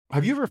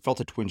Have you ever felt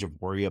a twinge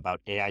of worry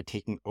about AI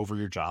taking over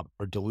your job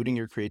or diluting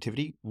your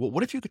creativity? Well,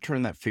 what if you could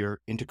turn that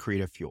fear into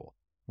creative fuel?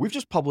 We've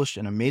just published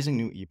an amazing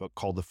new ebook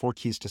called The 4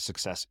 Keys to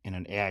Success in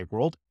an AI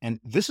World,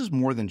 and this is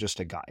more than just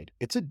a guide.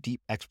 It's a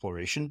deep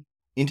exploration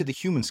into the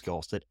human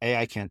skills that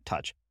AI can't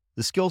touch,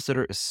 the skills that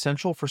are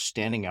essential for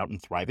standing out and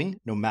thriving,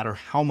 no matter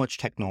how much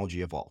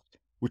technology evolves.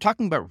 We're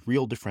talking about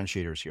real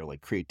differentiators here,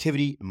 like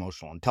creativity,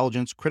 emotional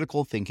intelligence,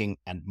 critical thinking,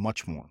 and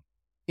much more.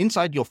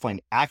 Inside, you'll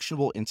find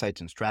actionable insights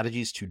and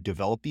strategies to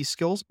develop these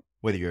skills,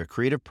 whether you're a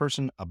creative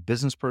person, a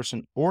business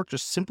person, or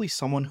just simply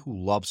someone who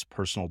loves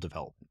personal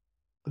development.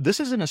 This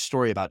isn't a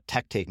story about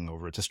tech taking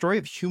over. It's a story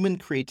of human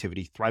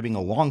creativity thriving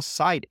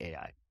alongside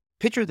AI.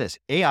 Picture this,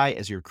 AI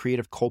as your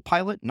creative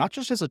co-pilot, not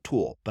just as a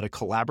tool, but a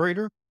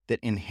collaborator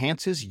that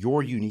enhances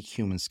your unique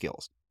human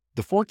skills.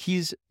 The 4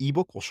 Keys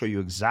ebook will show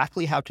you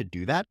exactly how to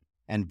do that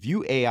and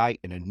view AI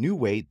in a new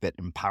way that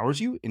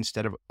empowers you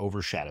instead of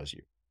overshadows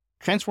you.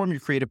 Transform your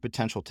creative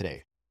potential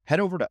today. Head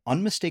over to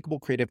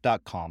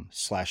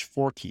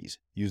unmistakablecreative.com/4keys.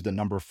 Use the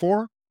number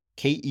 4,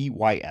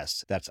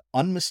 KEYS. That's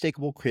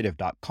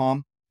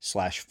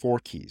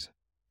unmistakablecreative.com/4keys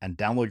and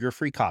download your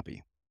free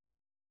copy.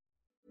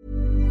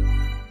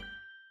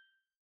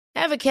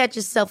 Ever catch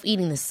yourself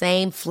eating the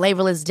same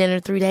flavorless dinner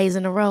 3 days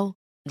in a row?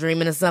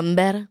 Dreaming of something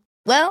better?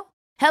 Well,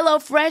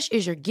 HelloFresh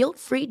is your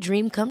guilt-free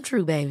dream come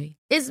true, baby.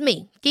 It's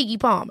me, Keke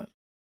Palmer.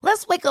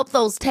 Let's wake up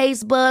those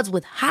taste buds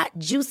with hot,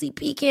 juicy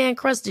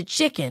pecan-crusted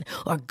chicken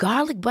or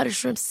garlic butter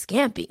shrimp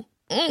scampi.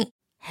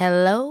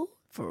 Hello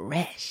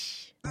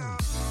Fresh.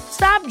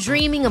 Stop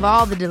dreaming of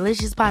all the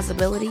delicious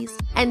possibilities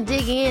and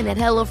dig in at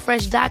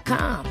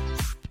HelloFresh.com.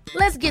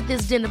 Let's get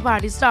this dinner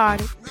party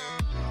started.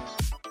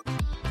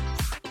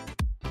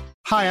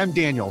 Hi, I'm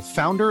Daniel,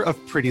 founder of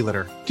Pretty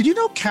Litter. Did you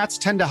know cats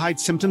tend to hide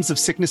symptoms of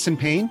sickness and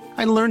pain?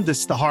 I learned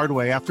this the hard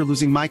way after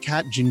losing my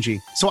cat, Gingy.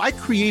 So I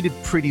created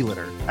Pretty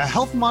Litter, a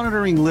health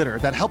monitoring litter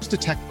that helps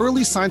detect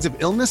early signs of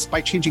illness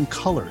by changing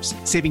colors,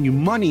 saving you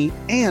money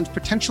and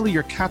potentially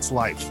your cat's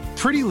life.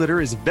 Pretty Litter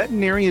is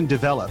veterinarian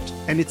developed,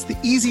 and it's the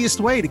easiest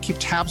way to keep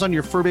tabs on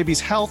your fur baby's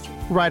health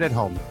right at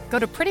home. Go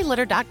to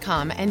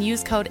prettylitter.com and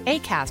use code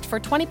ACAST for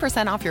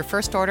 20% off your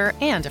first order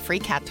and a free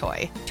cat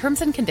toy.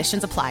 Terms and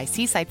conditions apply.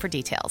 See site for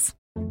details.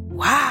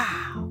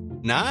 Wow.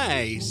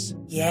 Nice.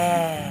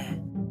 Yeah.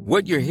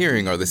 What you're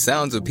hearing are the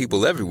sounds of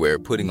people everywhere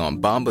putting on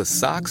Bombas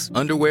socks,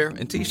 underwear,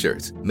 and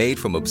T-shirts made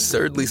from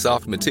absurdly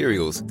soft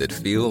materials that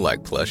feel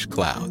like plush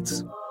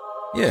clouds.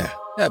 Yeah,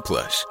 that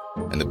plush.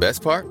 And the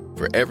best part?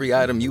 For every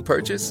item you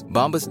purchase,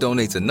 Bombas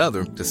donates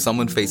another to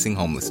someone facing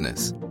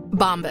homelessness.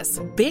 Bombas.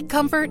 Big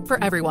comfort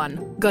for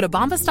everyone. Go to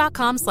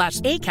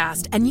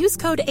bombas.com/ACAST and use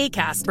code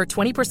ACAST for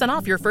 20%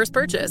 off your first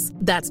purchase.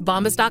 That's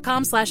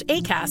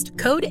bombas.com/ACAST.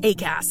 Code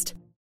ACAST.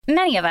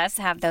 Many of us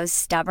have those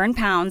stubborn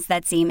pounds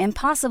that seem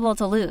impossible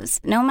to lose,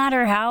 no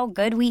matter how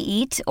good we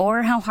eat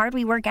or how hard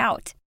we work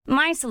out.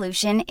 My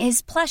solution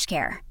is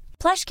PlushCare.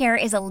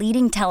 PlushCare is a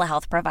leading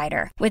telehealth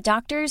provider with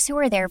doctors who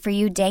are there for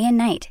you day and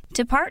night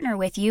to partner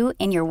with you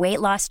in your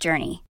weight loss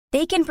journey.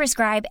 They can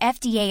prescribe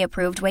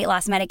FDA-approved weight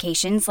loss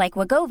medications like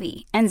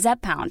Wegovy and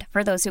Zepbound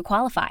for those who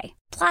qualify.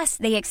 Plus,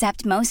 they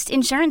accept most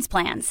insurance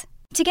plans.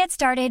 To get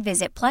started,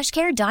 visit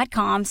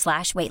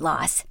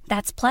plushcare.com/weightloss.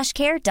 That's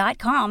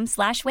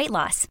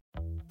plushcare.com/weightloss.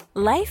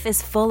 Life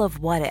is full of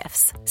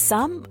what-ifs.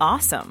 Some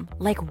awesome,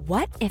 like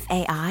what if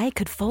AI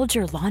could fold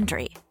your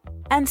laundry?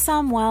 And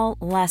some, well,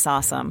 less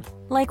awesome,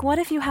 like what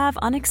if you have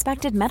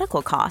unexpected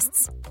medical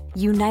costs?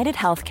 United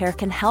Healthcare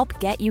can help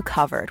get you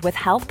covered with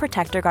Health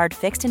Protector Guard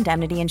fixed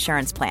indemnity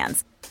insurance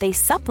plans. They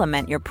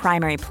supplement your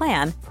primary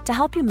plan to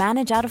help you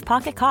manage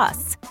out-of-pocket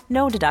costs.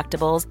 No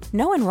deductibles,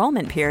 no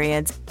enrollment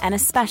periods, and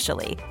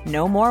especially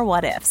no more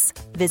what-ifs.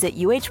 Visit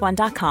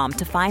uh1.com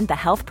to find the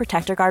Health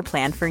Protector Guard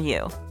plan for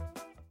you.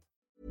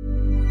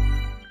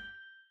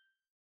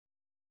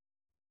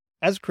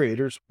 As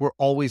creators, we're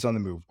always on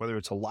the move. Whether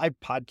it's a live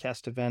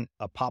podcast event,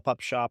 a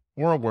pop-up shop,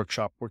 or a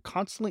workshop, we're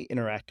constantly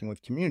interacting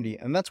with community,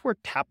 and that's where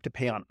Tap to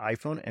Pay on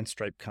iPhone and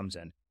Stripe comes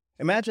in.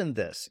 Imagine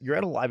this. You're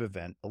at a live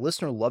event, a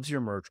listener loves your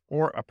merch,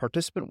 or a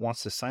participant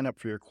wants to sign up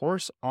for your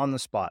course on the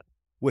spot.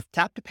 With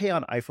Tap to Pay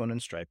on iPhone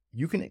and Stripe,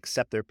 you can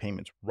accept their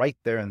payments right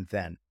there and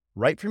then,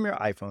 right from your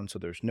iPhone, so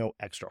there's no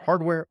extra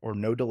hardware or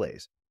no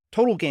delays.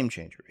 Total game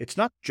changer. It's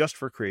not just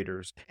for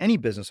creators. Any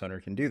business owner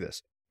can do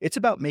this. It's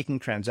about making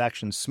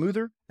transactions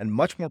smoother and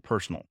much more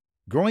personal,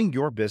 growing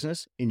your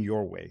business in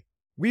your way.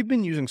 We've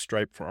been using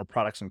Stripe for our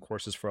products and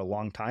courses for a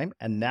long time,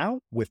 and now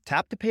with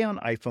Tap to Pay on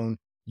iPhone,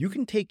 you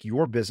can take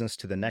your business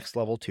to the next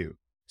level too.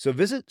 So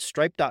visit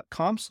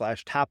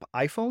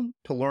stripe.com/tapiphone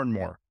to learn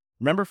more.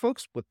 Remember,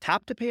 folks, with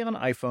Tap to Pay on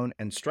iPhone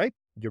and Stripe,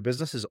 your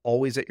business is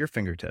always at your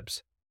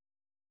fingertips.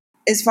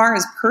 As far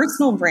as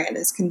personal brand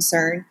is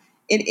concerned,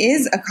 it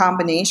is a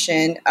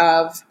combination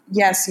of,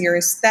 yes, your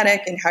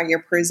aesthetic and how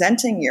you're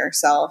presenting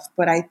yourself,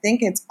 but I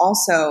think it's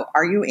also,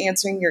 are you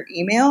answering your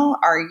email?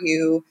 Are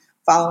you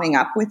following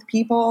up with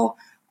people?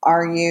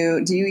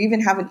 Do you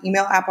even have an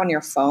email app on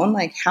your phone?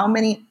 Like, how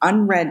many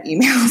unread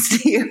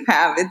emails do you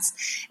have?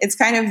 It's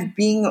kind of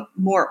being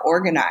more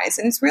organized,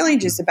 and it's really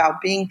just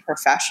about being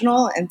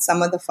professional and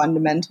some of the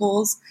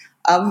fundamentals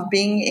of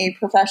being a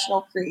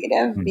professional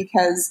creative.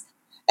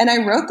 And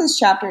I wrote this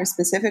chapter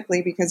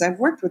specifically because I've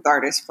worked with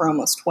artists for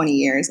almost 20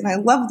 years and I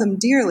love them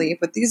dearly,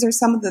 but these are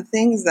some of the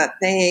things that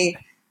they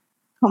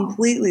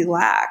completely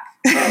lack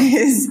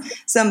is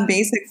some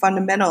basic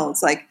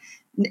fundamentals.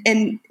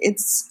 And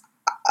it's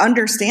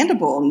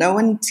understandable. No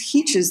one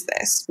teaches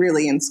this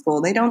really in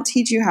school. They don't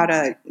teach you how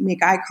to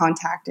make eye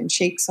contact and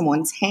shake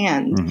someone's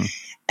hand. Mm-hmm.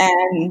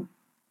 And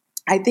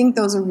I think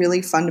those are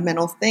really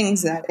fundamental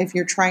things that if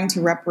you're trying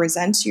to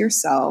represent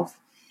yourself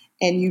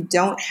and you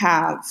don't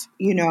have,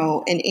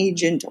 an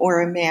agent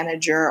or a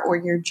manager, or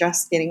you're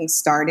just getting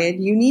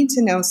started, you need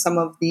to know some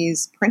of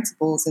these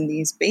principles and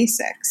these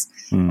basics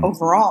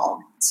overall.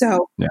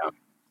 So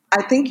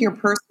I think your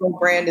personal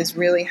brand is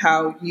really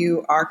how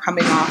you are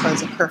coming off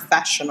as a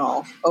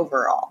professional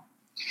overall.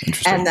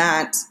 And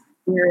that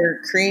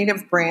your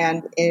creative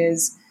brand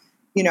is,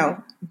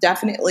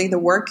 definitely the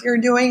work you're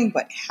doing,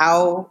 but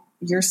how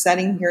you're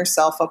setting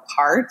yourself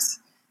apart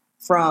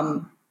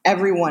from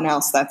everyone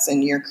else that's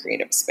in your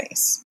creative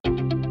space.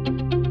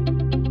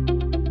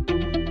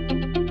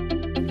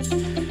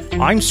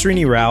 I'm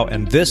Srini Rao,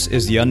 and this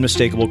is the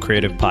Unmistakable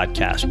Creative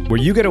Podcast, where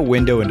you get a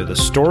window into the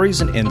stories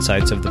and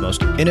insights of the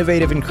most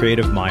innovative and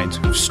creative minds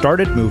who've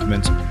started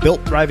movements, built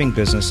thriving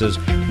businesses,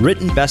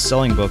 written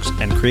best-selling books,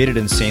 and created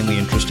insanely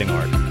interesting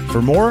art.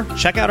 For more,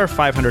 check out our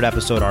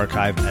 500-episode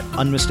archive at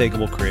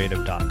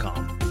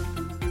unmistakablecreative.com.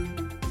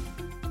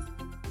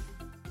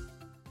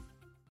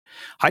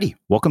 Heidi,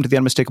 welcome to the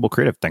Unmistakable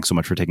Creative. Thanks so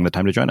much for taking the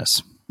time to join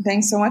us.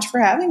 Thanks so much for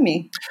having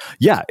me.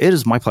 Yeah, it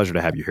is my pleasure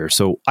to have you here.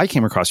 So I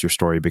came across your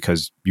story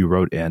because you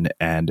wrote in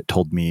and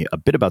told me a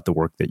bit about the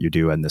work that you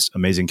do and this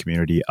amazing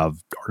community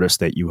of artists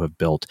that you have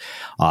built.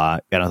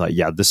 And I thought,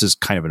 this is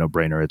kind of a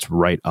no-brainer. It's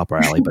right up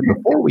our alley. But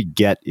before we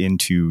get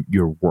into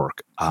your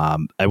work, I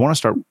want to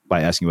start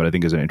by asking what I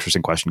think is an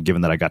interesting question,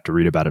 given that I got to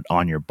read about it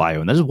on your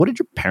bio. And that is, what did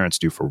your parents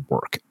do for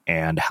work?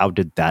 And how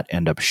did that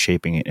end up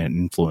shaping and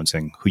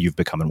influencing who you've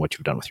become and what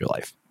you've done with your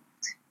life?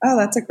 Oh,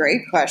 that's a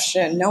great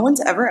question. No one's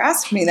ever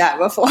asked me that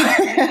before.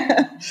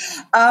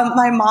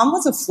 My mom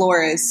was a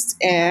florist,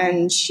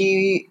 and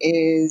she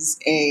is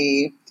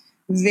a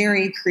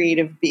very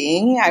creative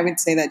being. I would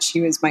say that she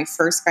was my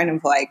first kind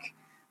of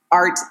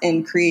art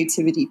and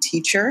creativity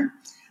teacher,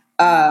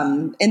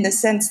 in the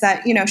sense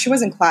that, she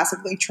wasn't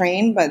classically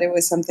trained, but it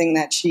was something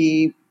that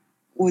she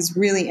was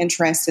really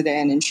interested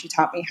in, and she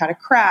taught me how to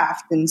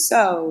craft and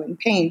sew and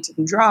paint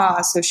and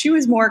draw. So she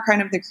was more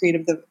kind of the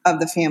creative of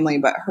the family,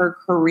 but her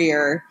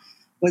career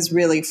was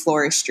really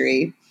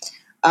floristry,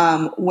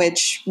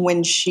 which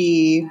when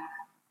she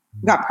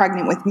got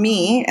pregnant with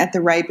me at the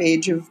ripe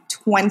age of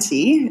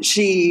 20,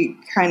 she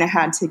kind of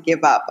had to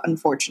give up,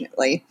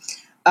 unfortunately.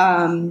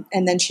 And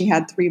then she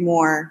had 3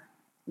 more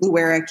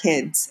Luerra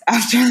kids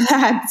after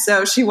that.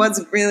 So she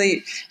wasn't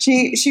really,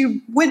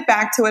 she went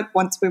back to it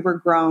once we were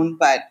grown,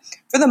 but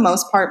for the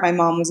most part, my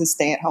mom was a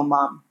stay-at-home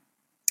mom.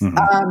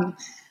 Mm-hmm.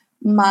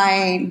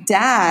 My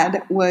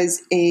dad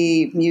was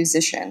a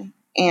musician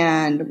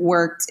and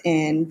worked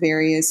in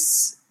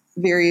various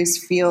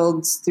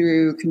fields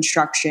through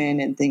construction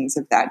and things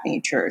of that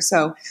nature.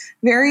 So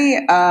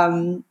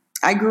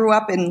I grew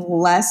up in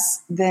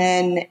less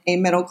than a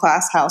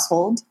middle-class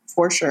household,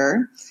 for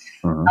sure.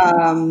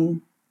 Mm-hmm.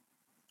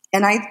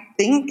 And I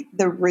think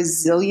the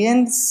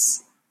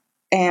resilience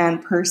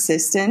and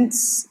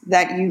persistence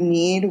that you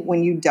need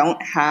when you don't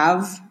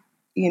have,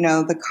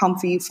 the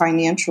comfy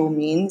financial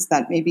means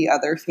that maybe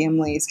other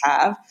families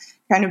have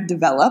kind of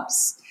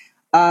develops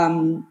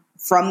from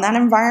that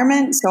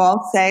environment. So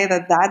I'll say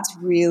that that's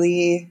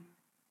really,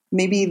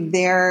 maybe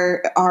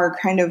there are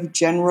kind of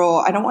general,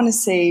 I don't want to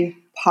say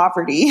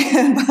poverty,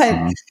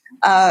 but,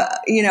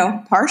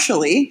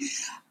 partially,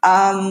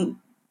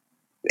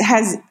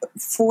 has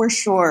for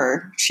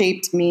sure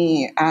shaped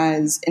me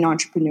as an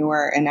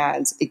entrepreneur and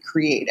as a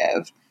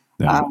creative.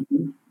 Yeah.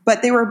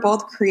 But they were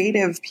both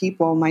creative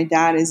people. My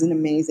dad is an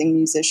amazing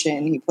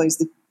musician. He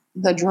plays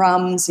the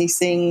drums, he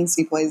sings,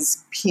 he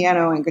plays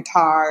piano and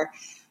guitar,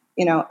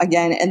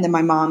 again, and then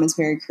my mom is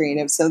very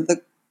creative. So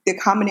the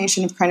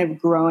combination of kind of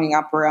growing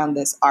up around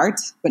this art,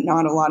 but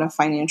not a lot of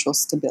financial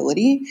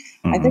stability,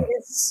 I think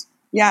it's,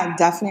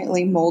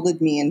 definitely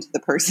molded me into the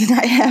person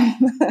I am.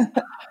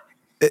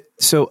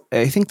 So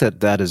I think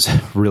that is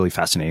really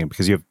fascinating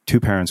because you have 2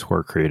 parents who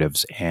are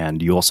creatives,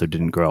 and you also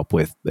didn't grow up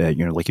with,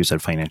 like you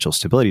said, financial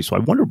stability. So I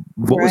wonder,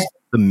 what was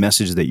the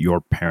message that your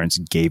parents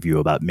gave you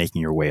about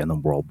making your way in the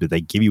world? Did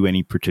they give you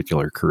any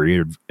particular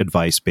career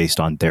advice based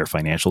on their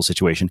financial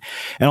situation?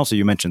 And also,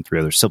 you mentioned 3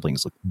 other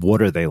siblings. Like,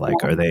 what are they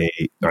like? Are they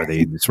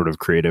sort of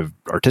creative,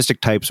 artistic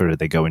types, or did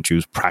they go and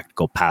choose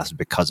practical paths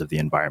because of the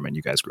environment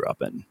you guys grew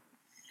up in?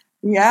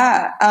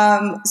 Yeah.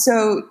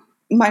 So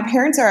my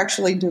parents are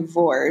actually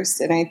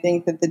divorced, and I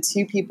think that the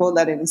 2 people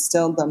that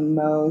instilled the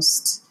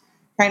most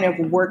kind of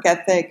work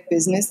ethic,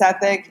 business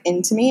ethic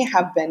into me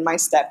have been my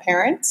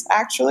step-parents,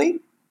 actually.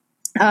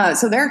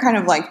 So they're kind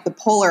of like the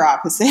polar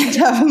opposite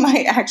of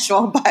my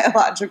actual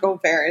biological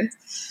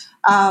parents.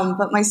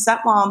 But my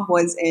stepmom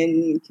was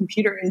in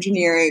computer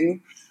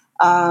engineering,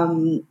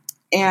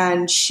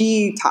 and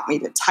she taught me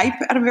to type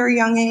at a very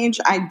young age.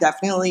 I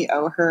definitely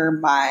owe her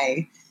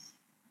my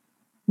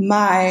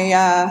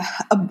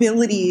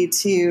ability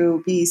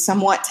to be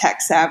somewhat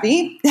tech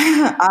savvy.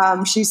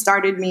 She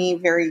started me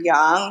very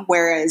young,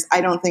 whereas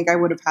I don't think I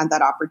would have had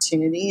that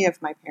opportunity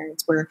if my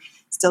parents were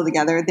still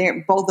together.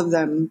 They're both of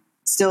them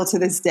still to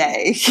this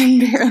day can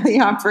barely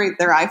operate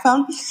their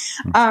iPhone.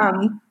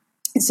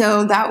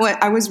 So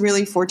I was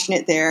really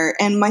fortunate there.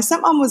 And my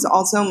stepmom was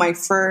also my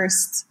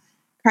first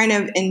kind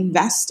of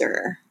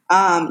investor.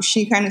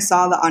 She kind of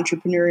saw the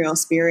entrepreneurial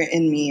spirit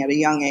in me at a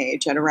young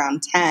age, at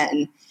around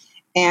 10,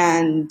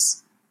 and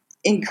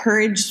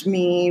encouraged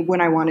me when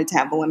I wanted to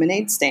have a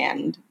lemonade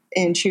stand.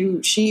 And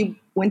she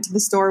went to the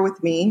store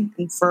with me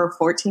and for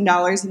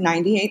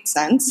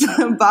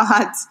 $14.98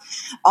 bought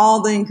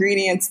all the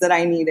ingredients that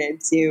I needed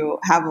to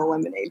have a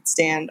lemonade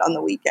stand on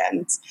the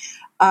weekends.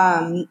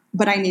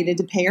 But I needed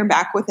to pay her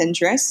back with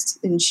interest,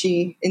 and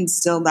she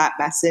instilled that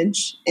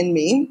message in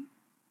me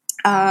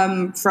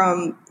from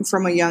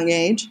a young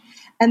age.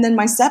 And then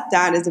my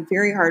stepdad is a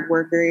very hard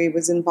worker. He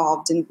was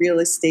involved in real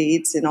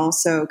estate and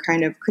also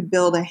kind of could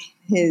build a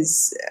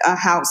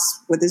house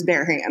with his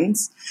bare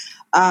hands.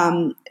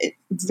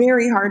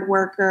 Very hard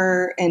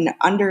worker and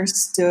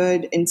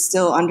understood and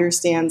still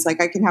understands.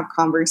 Like I can have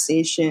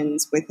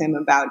conversations with him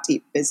about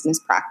deep business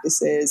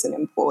practices and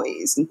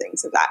employees and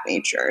things of that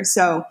nature.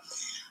 So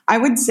I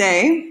would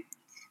say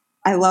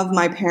I love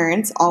my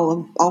parents,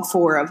 all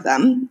four of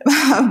them,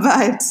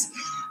 but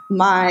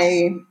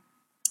my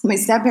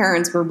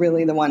step-parents were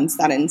really the ones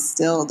that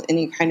instilled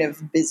any kind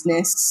of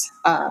business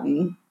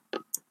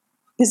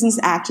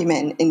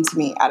acumen into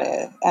me at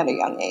a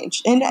young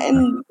age,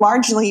 and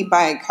largely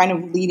by kind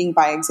of leading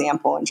by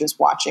example and just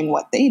watching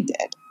what they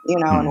did,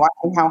 and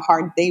watching how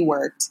hard they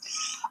worked.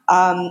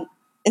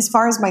 As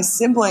far as my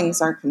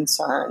siblings are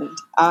concerned,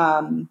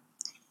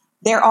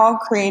 they're all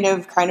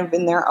creative kind of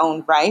in their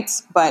own right,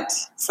 but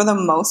for the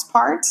most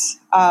part,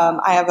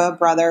 I have a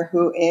brother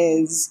who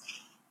is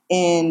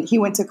he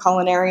went to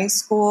culinary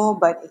school,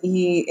 but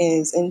he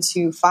is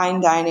into fine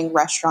dining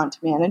restaurant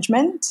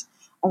management.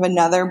 I have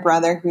another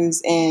brother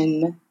who's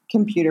in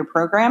computer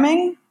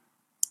programming.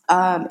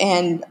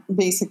 And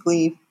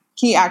basically,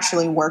 he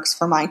actually works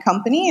for my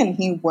company, and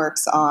he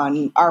works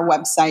on our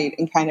website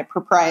and kind of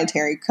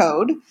proprietary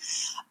code.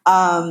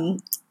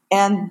 And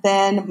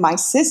then my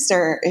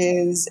sister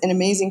is an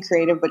amazing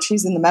creative, but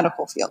she's in the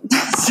medical field.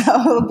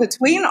 So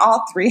between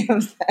all three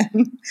of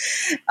them,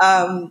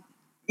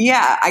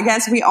 I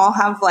guess we all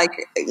have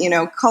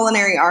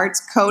culinary arts.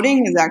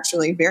 Coding is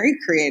actually very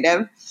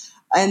creative.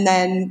 And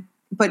then,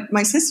 but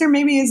my sister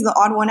maybe is the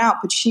odd one out,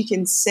 but she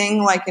can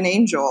sing like an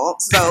angel.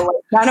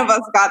 So none of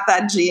us got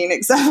that gene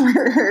except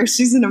for her.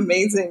 She's an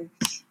amazing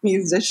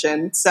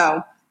musician.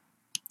 So,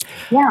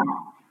 yeah.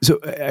 So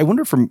I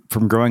wonder from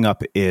growing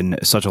up in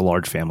such a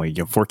large family,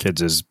 4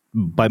 kids is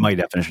by my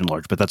definition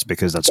large, but that's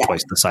because that's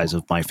twice the size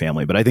of my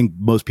family. But I think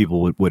most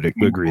people would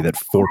agree that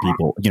 4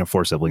 people,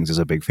 4 siblings is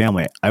a big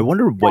family. I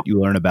wonder what you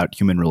learn about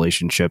human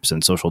relationships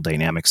and social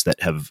dynamics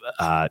that have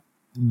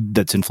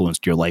that's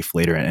influenced your life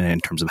later and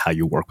in terms of how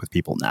you work with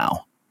people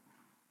now.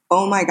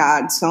 Oh my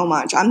God, so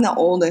much. I'm the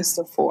oldest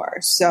of 4.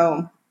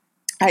 So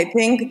I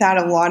think that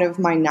a lot of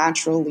my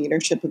natural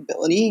leadership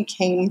ability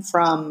came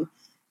from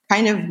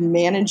kind of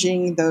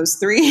managing those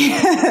 3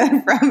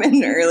 from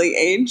an early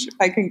age, if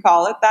I can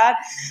call it that.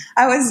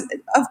 I was,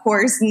 of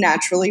course,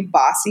 naturally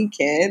bossy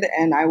kid,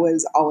 and I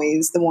was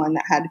always the one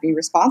that had to be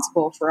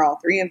responsible for all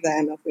 3 of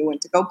them if we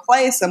went to go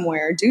play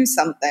somewhere, do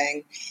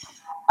something.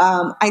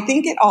 I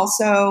think it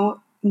also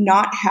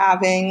not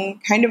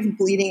having, kind of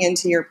bleeding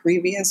into your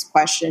previous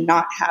question,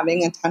 not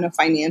having a ton of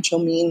financial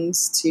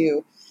means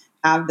to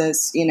have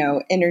this,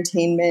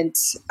 entertainment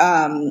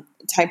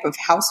type of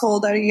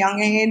household at a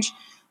young age.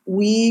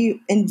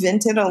 We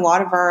invented a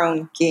lot of our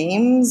own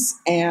games,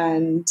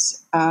 and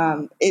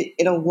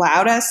it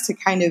allowed us to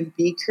kind of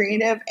be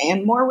creative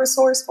and more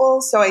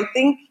resourceful. So I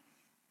think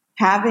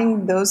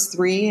having those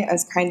 3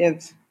 as kind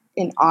of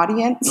an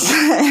audience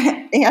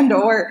and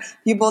or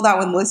people that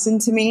would listen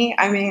to me,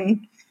 I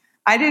mean,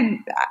 I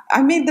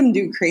made them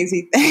do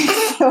crazy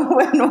things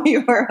when we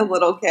were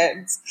little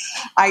kids.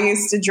 I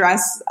used to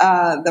dress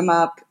them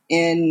up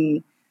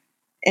in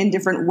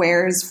different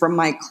wares from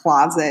my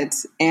closet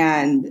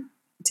and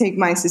take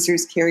my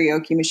sister's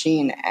karaoke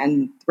machine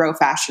and throw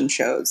fashion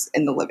shows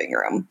in the living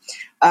room,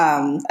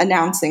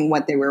 announcing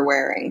what they were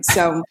wearing.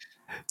 So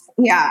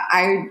yeah,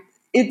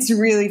 it's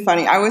really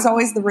funny. I was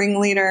always the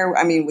ringleader.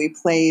 I mean, we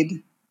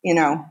played,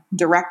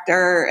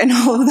 director and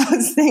all of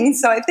those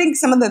things. So I think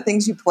some of the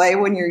things you play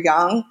when you're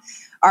young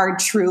are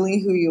truly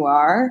who you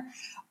are.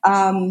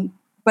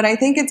 But I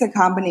think it's a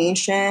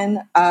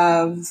combination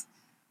of,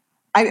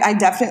 I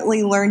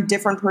definitely learned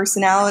different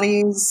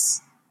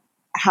personalities,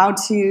 how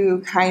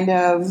to kind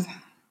of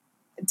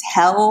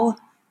tell,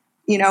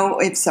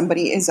 if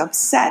somebody is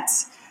upset,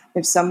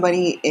 if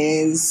somebody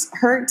is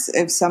hurt,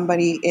 if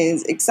somebody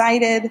is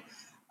excited.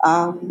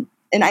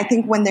 And I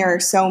think when there are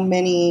so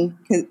many,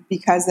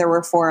 because there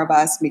were 4 of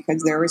us,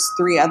 because there was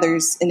 3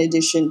 others in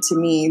addition to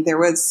me, there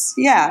was,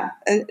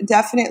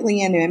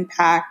 definitely an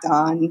impact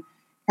on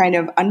kind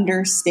of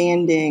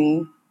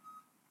understanding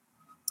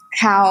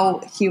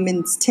how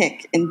humans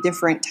tick in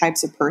different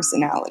types of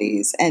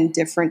personalities and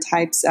different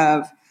types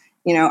of,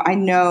 I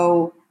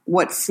know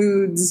what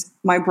foods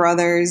my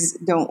brothers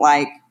don't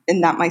like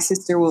and that my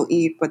sister will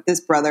eat, but this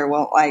brother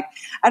won't like.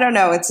 I don't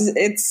know.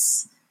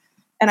 It's,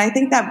 and I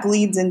think that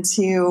bleeds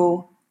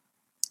into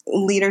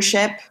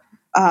leadership.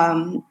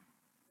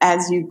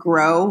 As you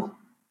grow,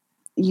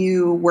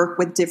 you work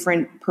with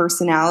different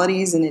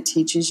personalities, and it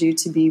teaches you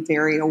to be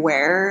very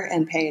aware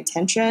and pay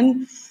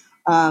attention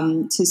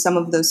to some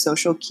of those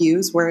social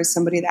cues, whereas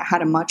somebody that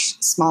had a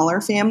much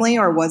smaller family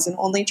or was an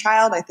only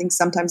child, I think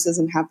sometimes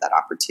doesn't have that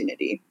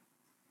opportunity.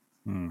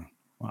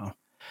 Wow.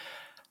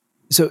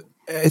 So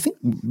I think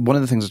one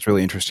of the things that's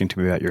really interesting to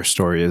me about your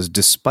story is,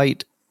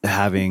 despite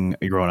having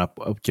grown up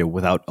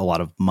without a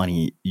lot of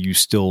money, you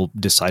still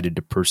decided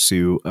to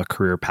pursue a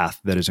career path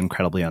that is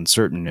incredibly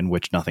uncertain, in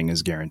which nothing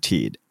is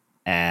guaranteed.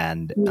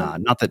 And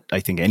not that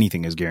I think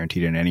anything is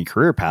guaranteed in any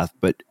career path,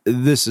 but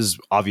this is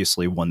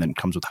obviously one that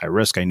comes with high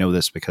risk. I know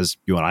this because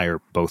you and I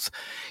are both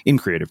in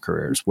creative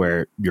careers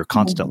where you're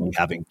constantly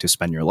having to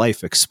spend your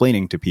life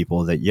explaining to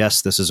people that,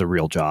 yes, this is a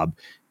real job.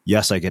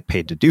 Yes, I get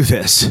paid to do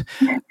this.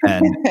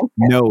 And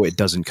no, it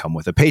doesn't come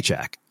with a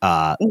paycheck,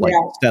 like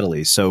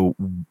steadily. So,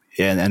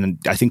 and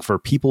I think for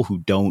people who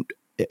don't,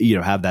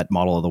 have that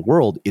model of the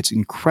world, it's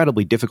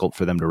incredibly difficult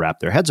for them to wrap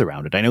their heads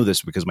around it. I know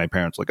this because my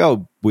parents were like,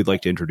 oh, we'd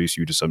like to introduce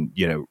you to some,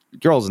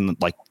 girls. And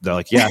they're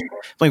like, yeah,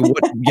 like,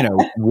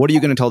 what are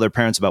you going to tell their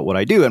parents about what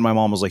I do? And my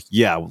mom was like,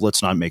 yeah,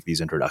 let's not make these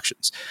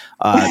introductions.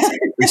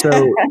 So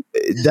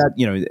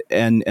that,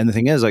 and the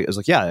thing is, I was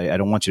like, yeah, I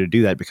don't want you to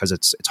do that because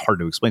it's hard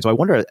to explain. So I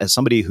wonder, as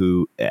somebody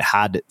who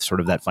had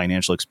sort of that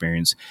financial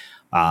experience,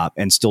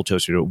 and still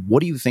chose to do it,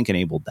 what do you think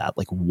enabled that?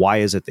 Like, why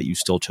is it that you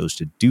still chose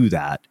to do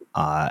that?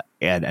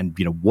 And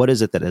what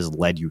is it that has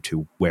led you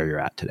to where you're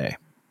at today?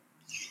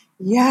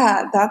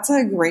 Yeah, that's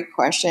a great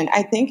question.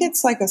 I think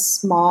it's like a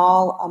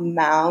small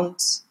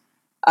amount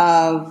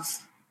of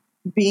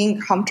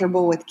being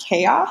comfortable with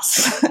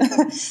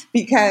chaos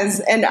because,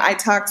 and I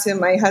talk to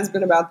my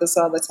husband about this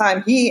all the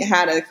time. He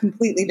had a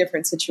completely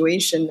different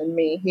situation than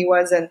me. He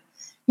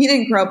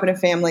didn't grow up in a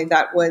family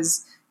that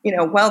was,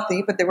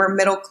 wealthy, but they were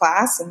middle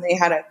class and they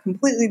had a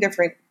completely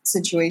different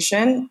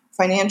situation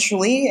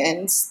financially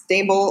and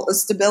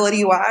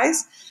stability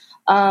wise.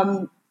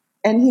 And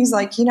he's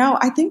like,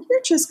 I think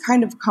you're just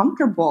kind of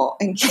comfortable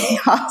in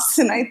chaos.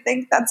 And I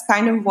think that's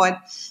kind of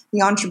what the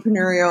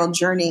entrepreneurial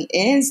journey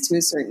is to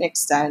a certain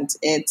extent.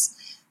 It's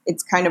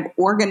kind of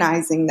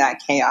organizing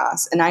that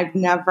chaos. And I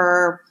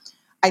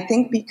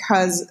think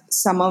because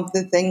some of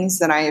the things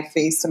that I have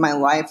faced in my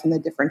life and the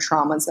different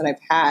traumas that I've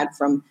had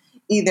from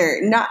either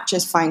not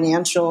just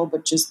financial,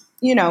 but just,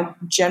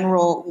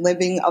 general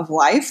living of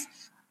life,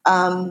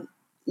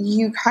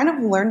 you kind of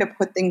learn to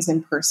put things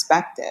in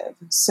perspective.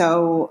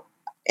 So,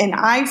 and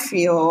I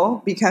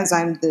feel because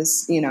I'm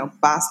this,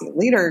 bossy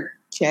leader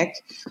chick,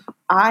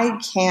 I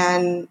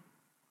can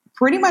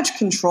pretty much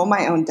control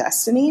my own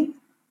destiny.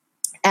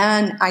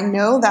 And I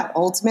know that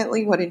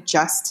ultimately what it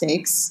just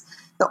takes,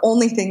 the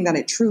only thing that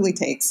it truly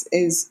takes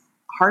is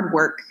hard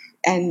work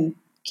and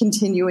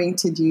continuing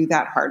to do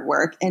that hard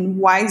work and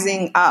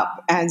wising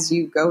up as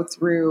you go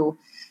through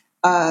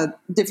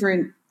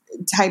different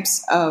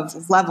types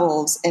of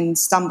levels and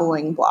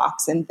stumbling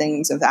blocks and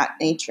things of that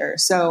nature.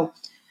 So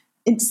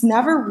it's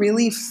never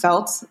really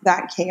felt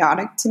that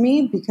chaotic to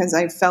me because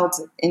I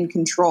felt in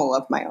control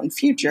of my own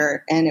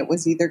future, and it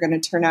was either going to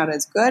turn out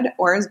as good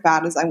or as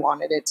bad as I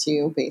wanted it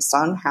to based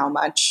on how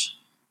much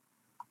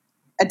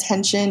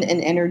attention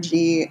and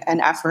energy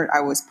and effort I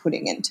was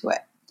putting into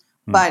it.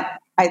 But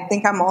I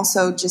think I'm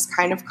also just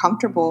kind of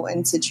comfortable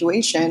in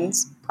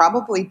situations,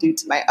 probably due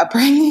to my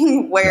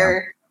upbringing,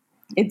 where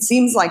it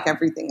seems like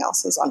everything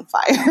else is on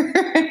fire.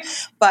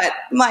 But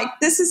Mike,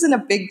 this isn't a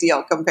big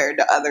deal compared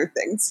to other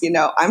things.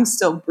 I'm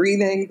still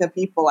breathing. The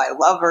people I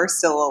love are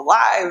still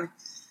alive.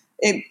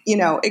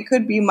 It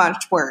could be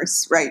much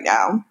worse right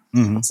now.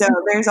 Mm-hmm. So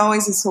there's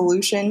always a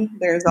solution.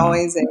 There's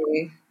always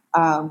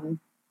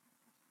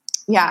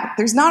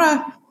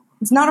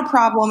it's not a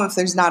problem if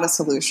there's not a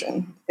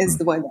solution is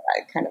the way that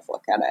I kind of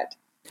look at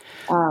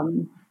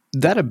it.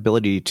 That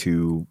ability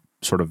to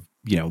sort of,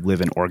 live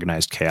in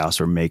organized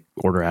chaos or make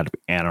order out of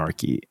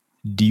anarchy.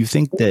 Do you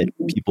think that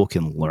people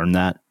can learn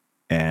that?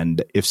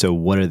 And if so,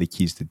 what are the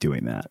keys to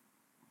doing that?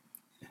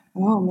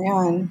 Oh,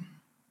 man.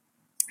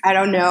 I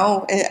don't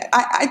know.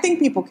 I think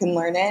people can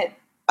learn it.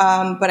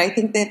 But I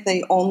think that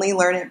they only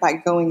learn it by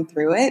going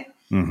through it.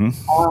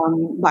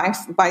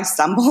 Mm-hmm. By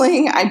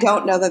stumbling. I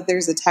don't know that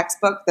there's a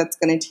textbook that's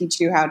going to teach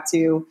you how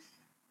to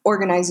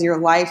organize your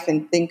life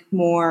and think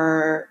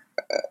more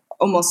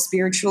almost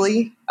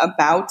spiritually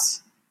about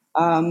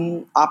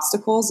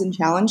obstacles and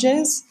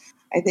challenges.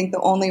 I think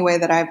the only way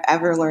that I've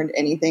ever learned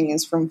anything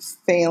is from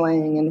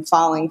failing and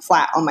falling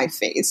flat on my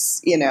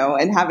face,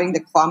 and having to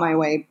claw my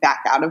way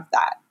back out of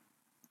that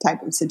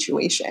type of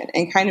situation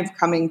and kind of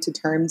coming to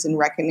terms and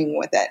reckoning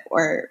with it,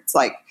 where it's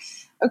like,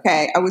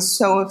 okay, I was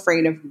so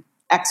afraid of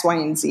X, Y,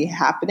 and Z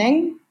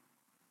happening.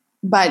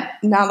 But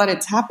now that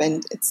it's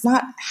happened, it's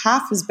not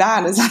half as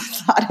bad as I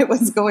thought it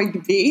was going to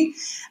be.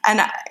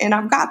 And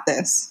I've got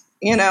this,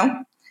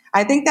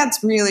 I think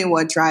that's really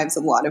what drives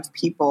a lot of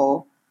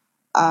people,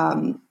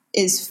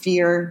 is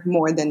fear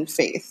more than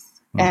faith.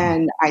 Mm-hmm.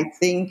 And I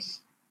think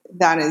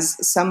that is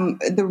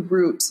the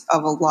root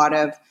of a lot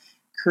of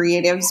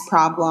creatives'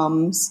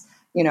 problems,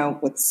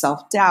 with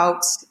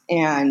self-doubt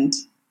and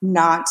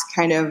not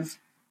kind of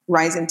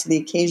rising to the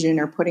occasion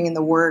or putting in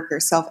the work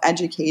or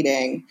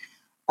self-educating.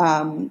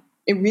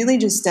 It really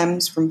just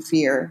stems from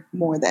fear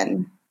more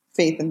than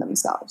faith in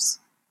themselves.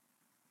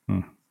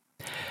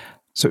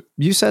 So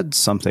you said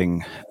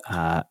something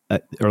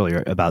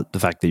earlier about the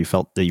fact that you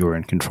felt that you were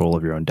in control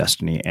of your own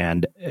destiny.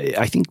 And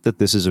I think that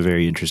this is a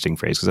very interesting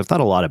phrase because I've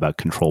thought a lot about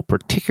control,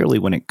 particularly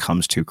when it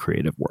comes to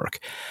creative work.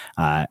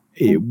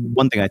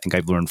 One thing I think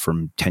I've learned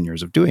from 10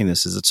 years of doing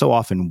this is that so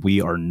often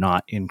we are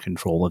not in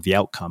control of the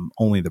outcome,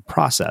 only the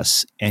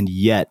process. And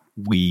yet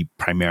we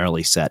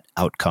primarily set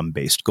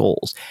outcome-based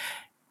goals.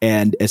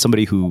 And as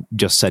somebody who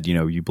just said,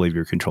 you believe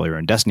you're controlling your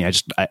own destiny,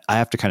 I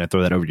have to kind of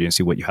throw that over to you and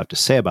see what you have to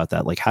say about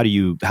that. Like, how do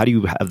you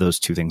have those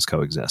two things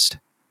coexist?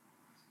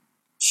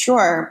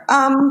 Sure.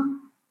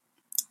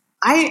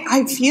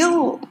 I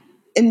feel,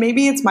 and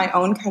maybe it's my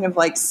own kind of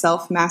like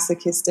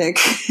self-masochistic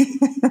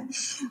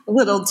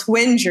little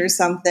twinge or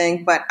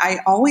something, but I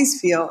always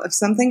feel if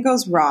something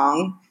goes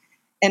wrong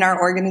in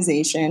our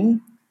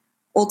organization,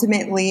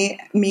 ultimately,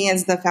 me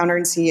as the founder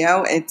and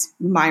CEO, it's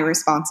my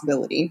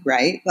responsibility,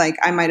 right? Like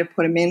I might have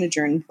put a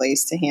manager in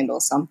place to handle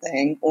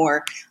something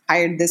or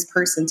hired this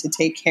person to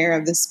take care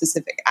of this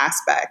specific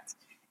aspect.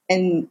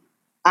 And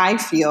I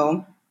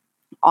feel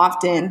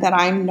often that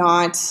I'm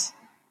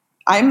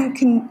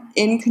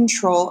in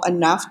control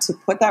enough to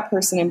put that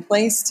person in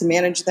place, to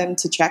manage them,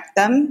 to check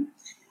them.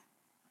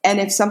 And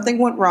if something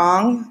went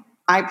wrong,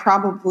 I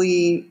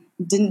probably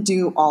didn't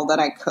do all that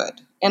I could.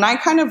 And I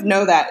kind of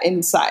know that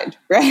inside,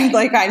 right?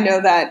 Like I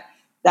know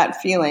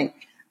that feeling.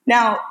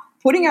 Now,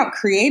 putting out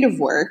creative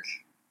work,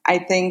 I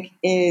think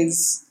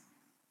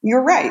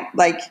you're right.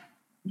 Like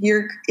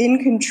you're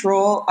in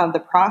control of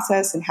the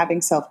process and having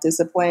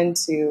self-discipline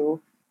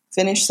to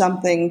finish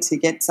something, to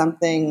get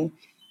something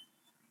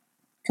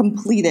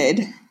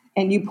completed,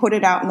 and you put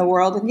it out in the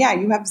world. And yeah,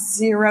 you have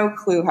zero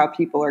clue how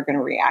people are going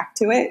to react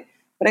to it.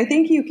 But I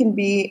think you can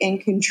be in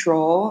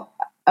control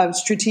of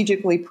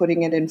strategically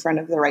putting it in front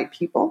of the right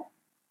people.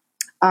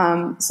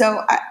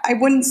 So I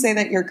wouldn't say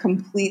that you're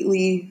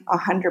completely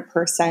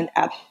 100%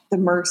 at the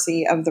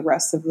mercy of the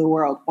rest of the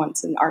world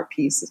once an art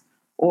piece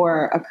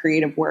or a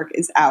creative work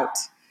is out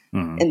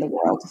in the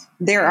world.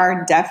 There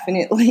are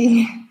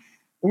definitely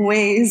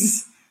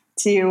ways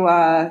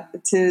to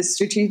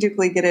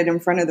strategically get it in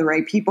front of the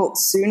right people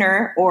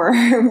sooner or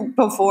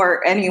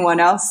before anyone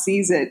else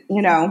sees it,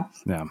 Yeah.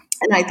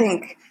 And I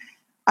think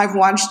I've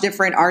watched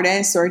different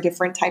artists or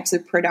different types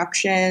of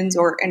productions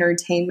or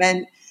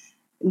entertainment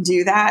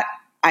do that.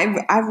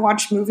 I've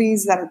watched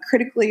movies that are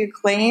critically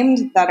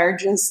acclaimed that are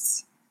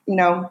just,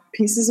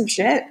 pieces of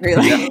shit,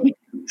 really. Yeah.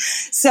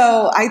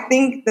 So I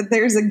think that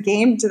there's a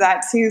game to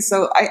that too.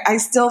 So I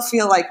still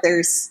feel like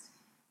there's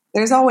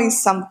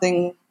always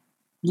something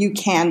you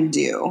can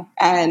do.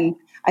 And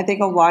I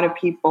think a lot of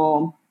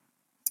people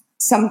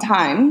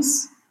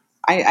sometimes,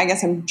 I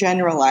guess I'm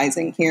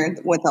generalizing here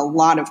with a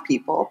lot of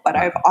people, but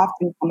I've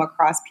often come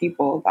across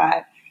people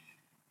that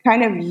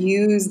kind of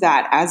use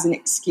that as an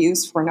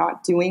excuse for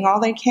not doing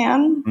all they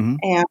can. Mm-hmm.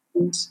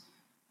 And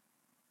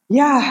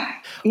yeah,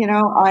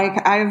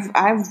 like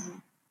I've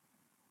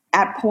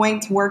at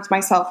points worked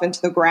myself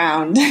into the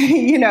ground,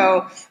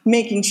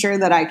 making sure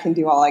that I can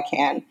do all I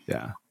can.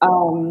 Yeah.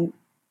 And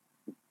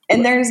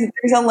there's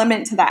a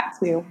limit to that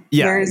too.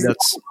 Yeah. There's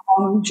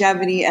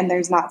longevity and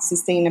there's not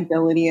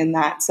sustainability in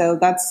that. So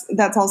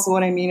that's also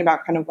what I mean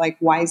about kind of like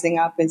wising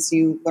up as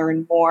you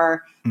learn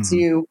more, as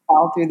you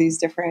fall through these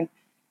different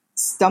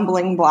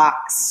stumbling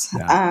blocks.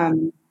 Yeah.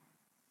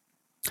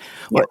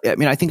 Well, I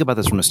mean, I think about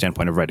this from a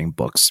standpoint of writing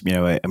books.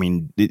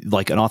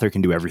 Like an author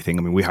can do everything.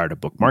 I mean, we hired a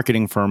book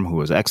marketing firm who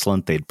was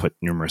excellent. They'd put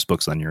numerous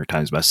books on the New York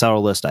Times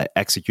bestseller list. I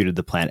executed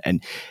the plan.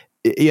 And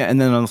and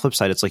then on the flip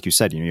side, it's like you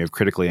said, you have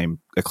critically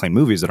acclaimed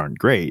movies that aren't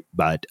great,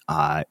 but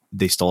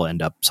they still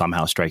end up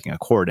somehow striking a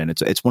chord. And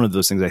it's one of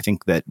those things I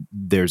think that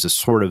there's a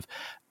sort of,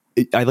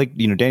 I like,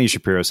 Danny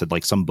Shapiro said,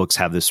 like some books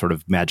have this sort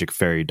of magic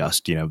fairy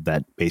dust,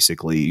 that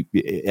basically,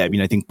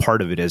 I think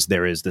part of it is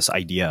there is this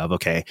idea of,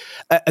 okay,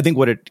 I think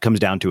what it comes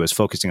down to is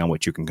focusing on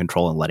what you can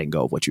control and letting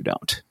go of what you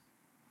don't.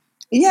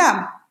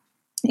 Yeah.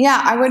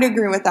 Yeah, I would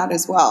agree with that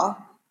as well.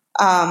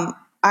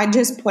 I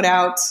just put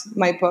out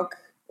my book,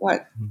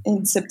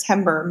 in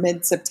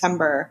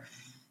mid-September,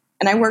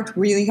 and I worked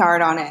really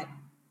hard on it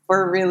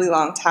for a really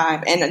long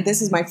time. And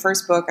this is my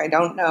first book. I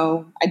didn't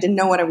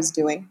know what I was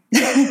doing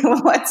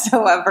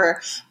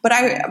whatsoever, but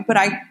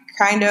I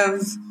kind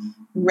of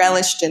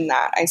relished in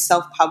that. I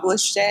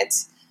self-published it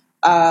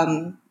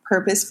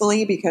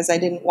purposefully because I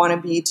didn't want to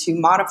be too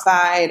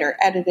modified or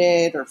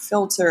edited or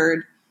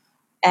filtered.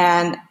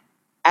 And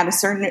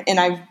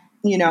I've,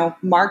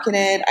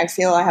 marketed. I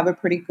feel I have a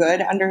pretty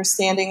good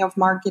understanding of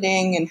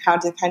marketing and how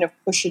to kind of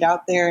push it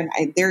out there. And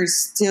there's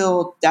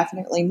still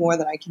definitely more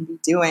that I can be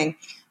doing,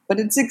 but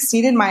it's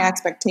exceeded my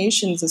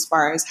expectations as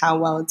far as how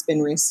well it's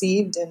been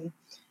received and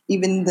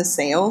even the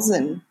sales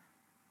and,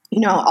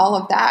 all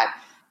of that.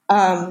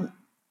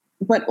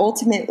 But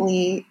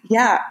ultimately,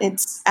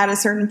 it's at a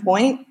certain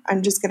point,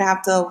 I'm just going to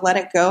have to let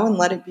it go and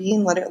let it be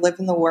and let it live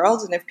in the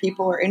world. And if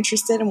people are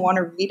interested and want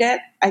to read it,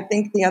 I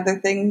think the other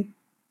thing,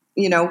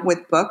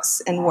 with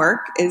books and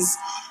work is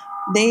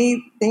they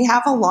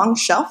have a long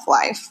shelf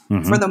life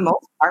for the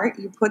most part.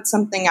 You put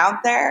something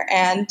out there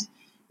and,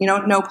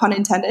 no pun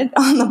intended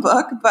on the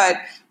book, but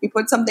you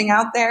put something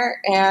out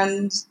there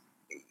and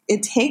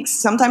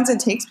sometimes it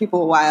takes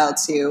people a while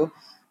to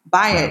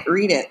buy it,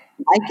 read it,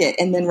 like it,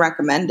 and then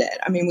recommend it.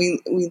 I mean,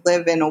 we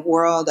live in a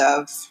world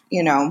of,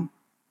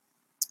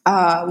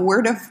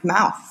 word of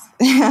mouth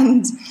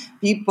and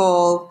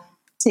people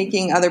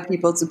taking other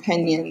people's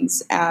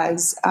opinions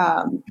as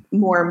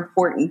more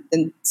important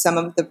than some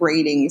of the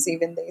ratings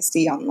even they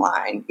see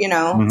online,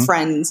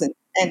 friends and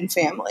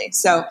family.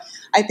 So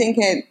I think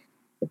it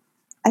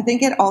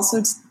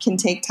also can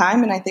take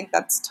time, and I think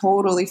that's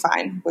totally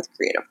fine with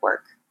creative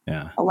work.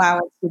 Yeah. Allow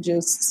it to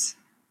just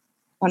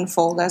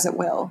unfold as it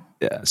will.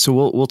 Yeah. So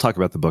we'll talk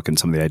about the book and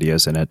some of the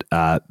ideas in it.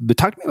 But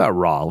talk to me about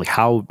Raw. Like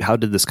how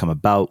did this come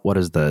about? What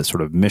is the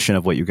sort of mission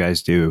of what you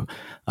guys do?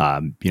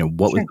 What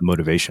was the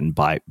motivation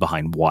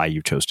behind why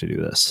you chose to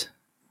do this?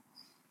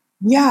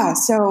 Yeah.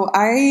 So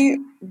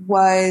I'm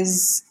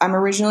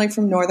originally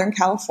from Northern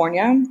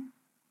California,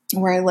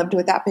 where I lived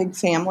with that big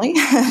family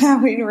that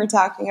we were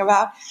talking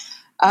about.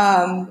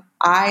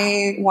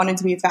 I wanted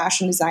to be a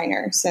fashion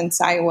designer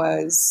since I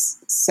was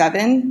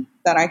 7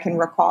 that I can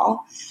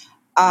recall.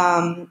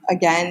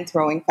 Again,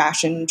 throwing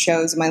fashion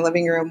shows in my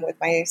living room with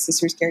my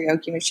sister's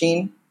karaoke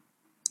machine.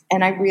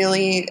 And I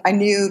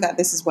knew that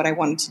this is what I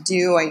wanted to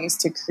do. I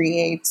used to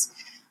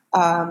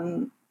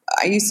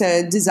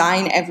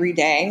design every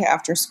day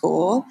after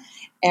school.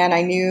 And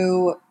I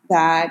knew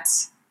that,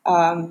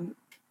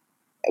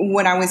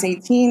 when I was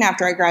 18,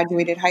 after I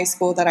graduated high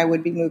school, that I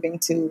would be moving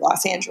to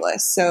Los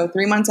Angeles. So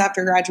 3 months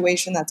after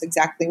graduation, that's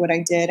exactly what I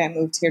did. I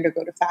moved here to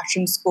go to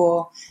fashion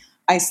school.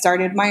 I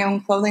started my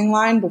own clothing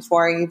line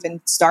before I even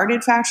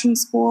started fashion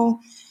school,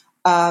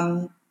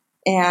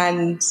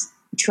 and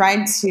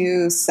tried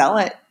to sell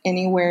it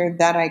anywhere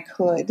that I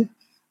could,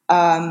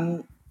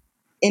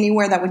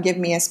 anywhere that would give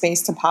me a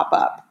space to pop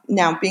up.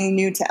 Now, being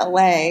new to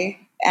LA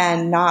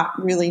and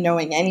not really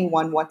knowing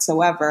anyone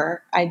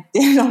whatsoever, I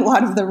did a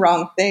lot of the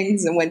wrong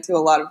things and went to a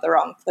lot of the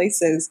wrong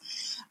places.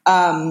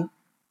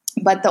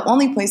 But the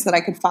only place that I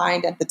could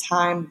find at the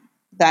time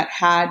that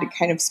had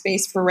kind of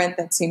space for rent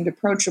that seemed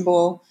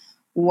approachable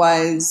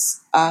was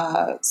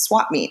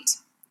swap meet.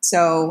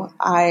 So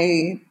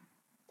I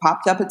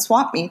popped up at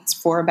swap meets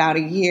for about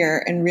a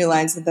year and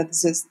realized that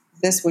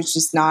this was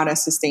just not a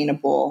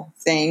sustainable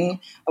thing.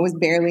 I was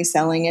barely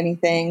selling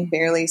anything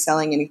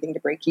to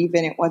break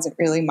even. It wasn't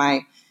really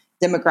my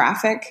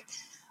demographic.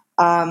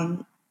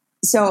 And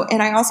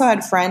I also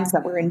had friends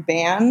that were in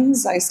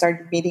bands. I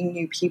started meeting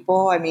new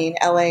people. I mean,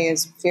 LA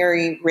is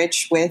very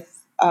rich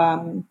with,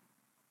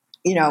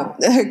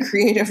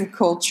 creative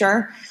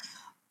culture.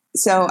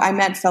 So I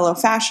met fellow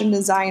fashion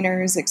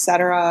designers, et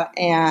cetera,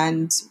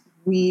 and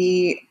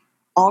we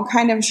all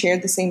kind of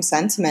shared the same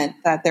sentiment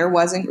that there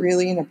wasn't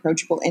really an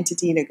approachable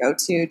entity to go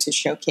to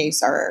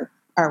showcase our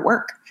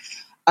work.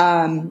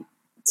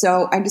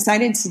 So I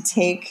decided to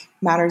take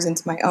matters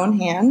into my own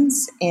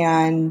hands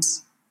and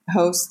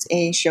host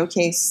a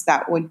showcase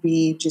that would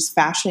be just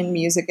fashion,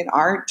 music, and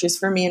art just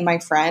for me and my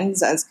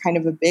friends as kind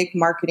of a big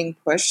marketing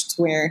push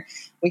to where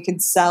we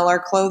could sell our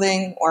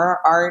clothing or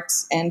our art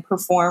and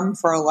perform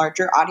for a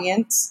larger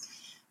audience.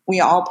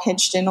 We all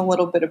pitched in a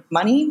little bit of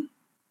money.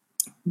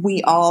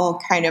 We all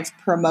kind of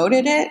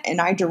promoted it, and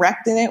I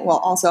directed it while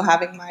also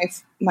having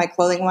my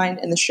clothing line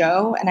in the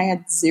show. And I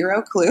had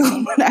zero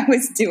clue what I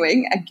was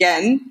doing.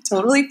 Again,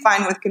 totally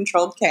fine with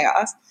controlled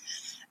chaos,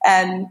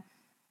 and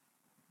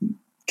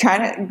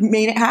kind of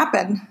made it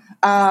happen.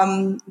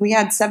 We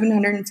had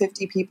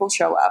 750 people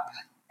show up,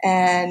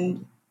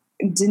 and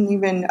didn't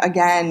even,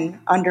 again,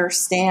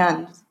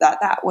 understand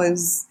that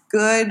was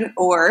good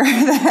or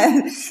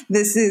that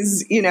this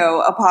is,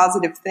 a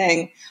positive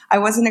thing. I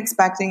wasn't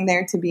expecting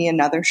there to be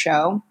another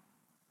show.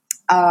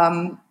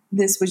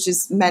 This was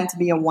just meant to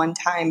be a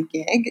one-time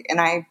gig, and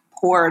I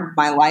poured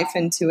my life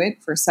into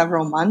it for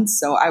several months,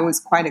 so I was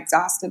quite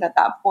exhausted at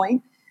that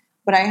point.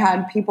 But I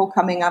had people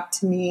coming up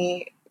to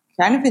me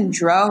kind of in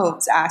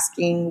droves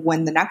asking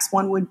when the next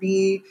one would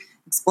be,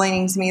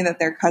 explaining to me that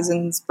their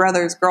cousin's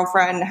brother's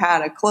girlfriend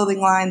had a clothing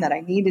line that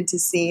I needed to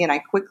see. And I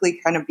quickly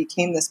kind of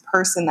became this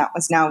person that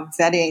was now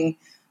vetting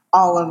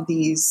all of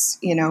these,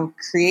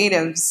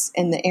 creatives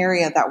in the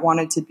area that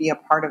wanted to be a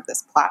part of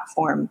this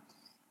platform.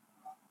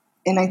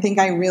 And I think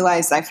I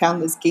realized I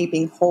found this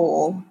gaping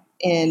hole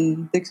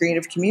in the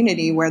creative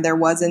community where there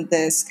wasn't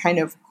this kind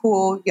of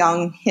cool,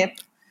 young, hip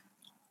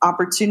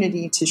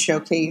opportunity to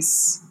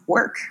showcase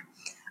work.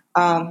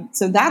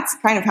 So that's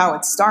kind of how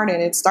it started.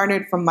 It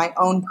started from my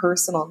own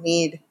personal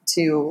need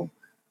to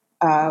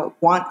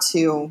want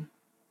to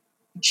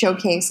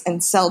showcase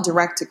and sell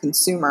direct to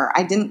consumer.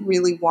 I didn't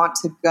really want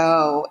to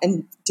go,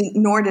 and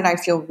nor did I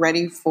feel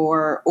ready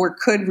for or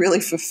could really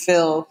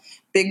fulfill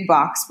big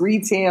box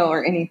retail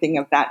or anything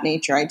of that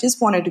nature. I just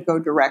wanted to go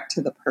direct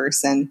to the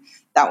person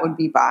that would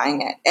be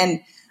buying it.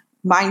 And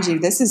mind you,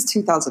 this is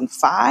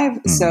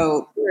 2005.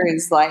 So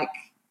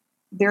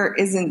there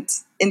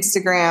isn't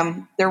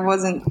Instagram. There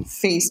wasn't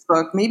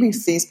Facebook. Maybe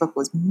Facebook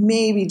was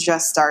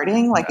just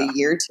starting like a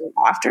year or two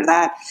after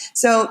that.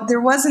 So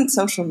there wasn't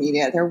social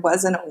media. There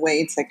wasn't a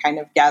way to kind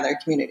of gather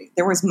community.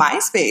 There was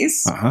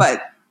MySpace,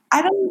 but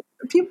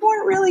people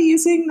weren't really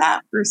using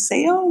that for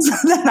sales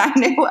that I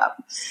knew of.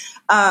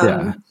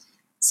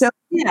 So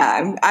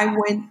yeah, I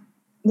went,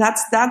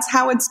 that's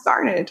how it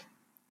started.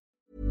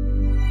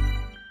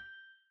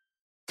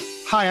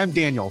 Hi, I'm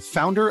Daniel,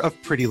 founder of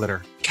Pretty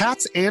Litter.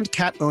 Cats and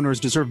cat owners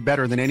deserve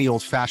better than any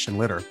old-fashioned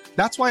litter.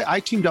 That's why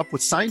I teamed up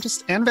with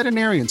scientists and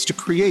veterinarians to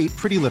create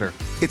Pretty Litter.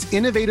 Its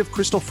innovative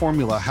crystal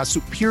formula has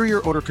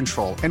superior odor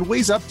control and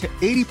weighs up to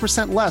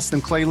 80% less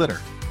than clay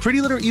litter.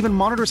 Pretty Litter even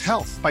monitors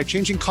health by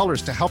changing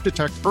colors to help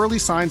detect early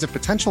signs of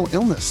potential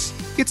illness.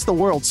 It's the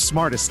world's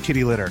smartest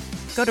kitty litter.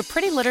 Go to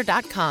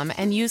prettylitter.com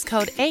and use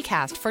code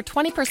ACAST for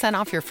 20%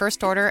 off your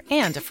first order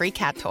and a free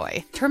cat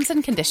toy. Terms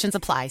and conditions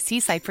apply. See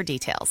site for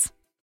details.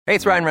 Hey,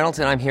 it's Ryan Reynolds,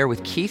 and I'm here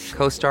with Keith,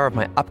 co-star of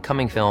my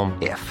upcoming film,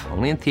 If,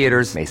 only in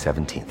theaters May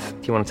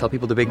 17th. Do you want to tell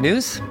people the big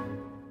news?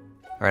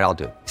 All right, I'll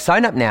do it.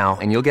 Sign up now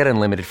and you'll get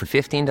unlimited for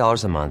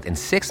 $15 a month and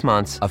 6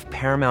 months of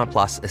Paramount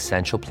Plus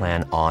Essential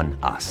Plan on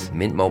us.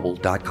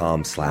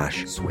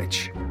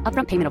 Mintmobile.com/switch.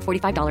 Upfront payment of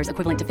 $45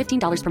 equivalent to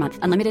 $15 per month.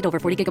 Unlimited over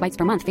 40 gigabytes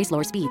per month. Face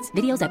lower speeds.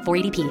 Videos at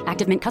 480p.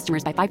 Active Mint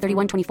customers by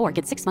 531.24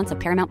 get 6 months of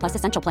Paramount Plus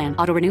Essential Plan.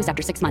 Auto renews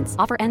after 6 months.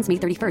 Offer ends May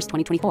 31st,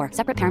 2024.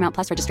 Separate Paramount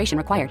Plus registration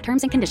required.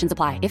 Terms and conditions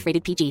apply if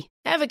rated PG.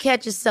 Ever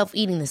catch yourself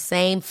eating the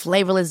same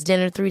flavorless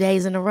dinner 3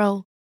 days in a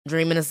row?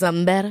 Dreaming of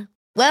something better?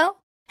 Well,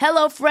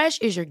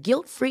 HelloFresh is your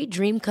guilt-free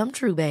dream come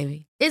true,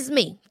 baby. It's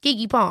me,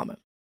 Keke Palmer.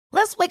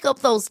 Let's wake up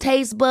those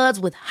taste buds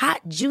with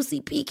hot,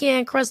 juicy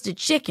pecan-crusted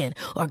chicken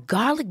or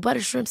garlic butter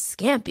shrimp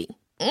scampi.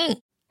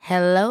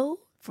 Hello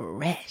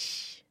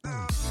Fresh.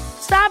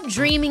 Stop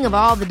dreaming of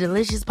all the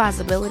delicious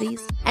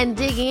possibilities and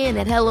dig in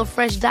at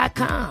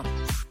HelloFresh.com.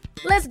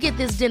 Let's get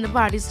this dinner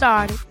party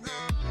started.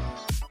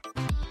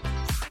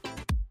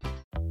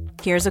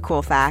 Here's a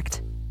cool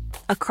fact.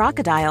 A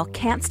crocodile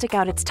can't stick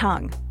out its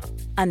tongue.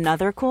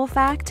 Another cool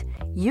fact,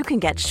 you can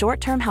get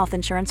short-term health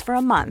insurance for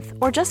a month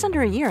or just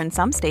under a year in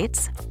some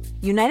states.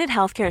 United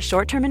Healthcare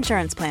short-term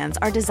insurance plans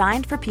are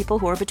designed for people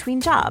who are between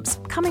jobs,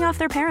 coming off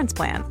their parents'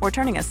 plan, or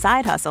turning a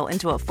side hustle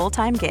into a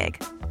full-time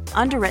gig.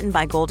 Underwritten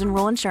by Golden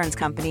Rule Insurance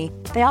Company,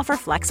 they offer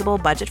flexible,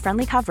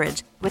 budget-friendly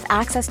coverage with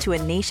access to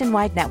a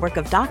nationwide network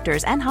of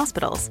doctors and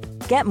hospitals.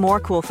 Get more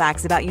cool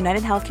facts about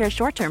United Healthcare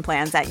short-term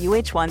plans at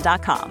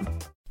uh1.com.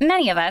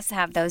 Many of us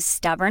have those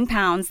stubborn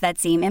pounds that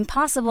seem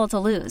impossible to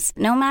lose,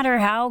 no matter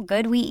how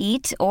good we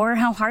eat or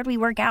how hard we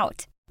work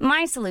out.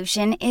 My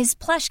solution is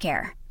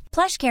PlushCare.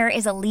 PlushCare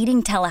is a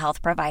leading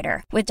telehealth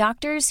provider with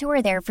doctors who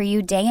are there for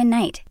you day and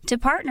night to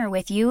partner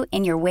with you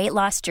in your weight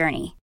loss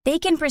journey. They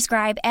can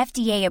prescribe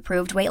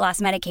FDA-approved weight loss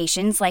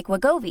medications like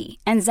Wegovy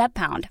and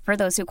Zepbound for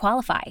those who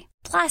qualify.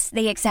 Plus,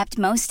 they accept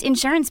most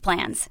insurance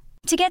plans.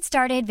 To get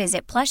started,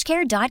 visit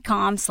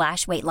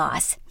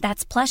plushcare.com/weightloss.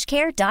 That's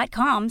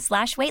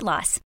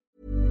plushcare.com/weightloss.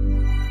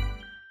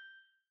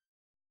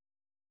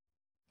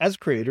 As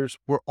creators,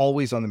 we're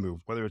always on the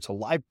move. Whether it's a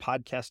live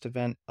podcast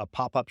event, a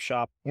pop-up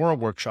shop, or a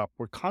workshop,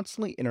 we're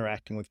constantly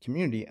interacting with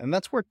community, and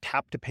that's where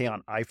Tap to Pay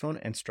on iPhone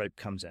and Stripe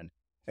comes in.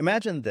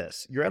 Imagine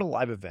this. You're at a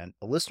live event,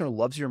 a listener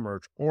loves your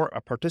merch, or a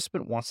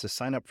participant wants to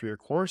sign up for your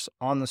course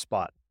on the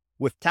spot.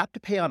 With Tap to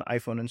Pay on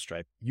iPhone and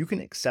Stripe, you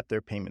can accept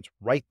their payments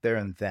right there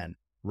and then,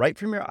 right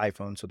from your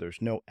iPhone, so there's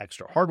no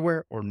extra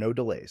hardware or no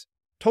delays.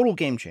 Total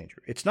game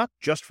changer. It's not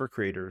just for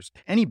creators.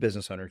 Any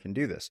business owner can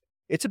do this.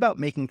 It's about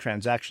making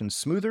transactions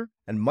smoother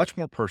and much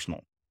more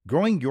personal,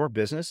 growing your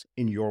business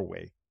in your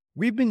way.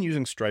 We've been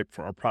using Stripe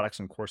for our products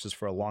and courses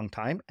for a long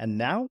time, and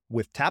now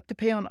with Tap to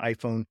Pay on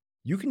iPhone,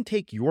 you can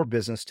take your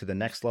business to the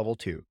next level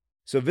too.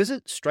 So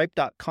visit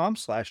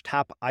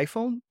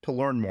stripe.com/tapiphone to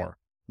learn more.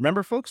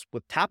 Remember, folks,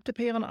 with Tap to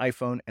Pay on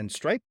iPhone and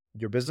Stripe,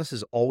 your business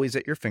is always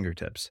at your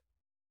fingertips.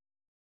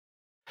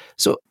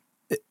 So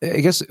I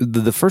guess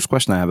the first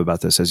question I have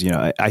about this is,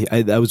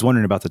 I was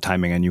wondering about the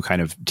timing, and you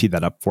kind of teed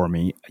that up for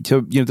me.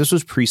 So, this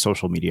was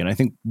pre-social media, and I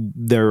think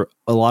there are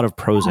a lot of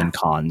pros and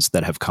cons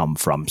that have come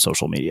from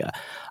social media.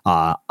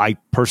 I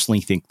personally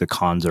think the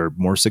cons are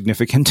more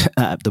significant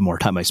the more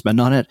time I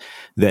spend on it,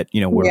 that,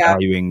 we're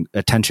valuing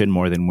attention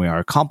more than we are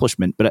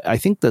accomplishment. But I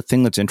think the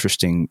thing that's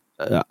interesting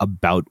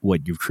about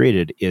what you've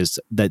created is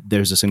that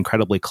there's this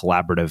incredibly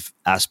collaborative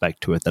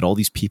aspect to it, that all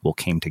these people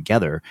came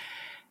together.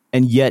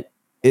 And yet,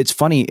 it's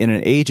funny, in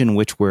an age in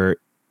which we're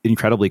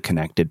incredibly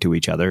connected to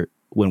each other,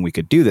 when we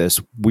could do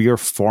this, we are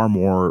far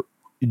more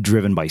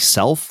driven by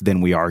self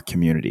than we are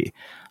community.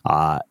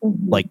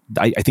 Like,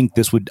 I think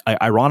this would,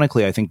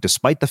 ironically, I think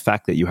despite the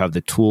fact that you have the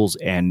tools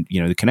and,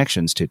 the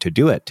connections to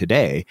do it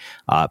today,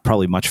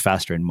 probably much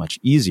faster and much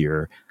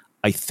easier,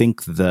 I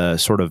think the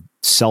sort of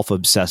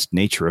self-obsessed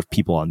nature of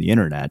people on the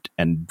internet,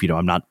 and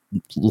I'm not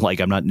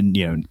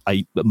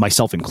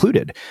myself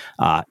included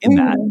in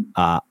that,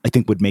 I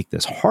think would make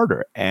this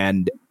harder.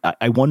 And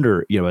I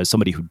wonder, as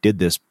somebody who did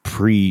this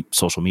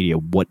pre-social media,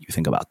 what you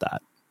think about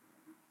that.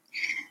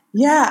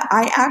 Yeah,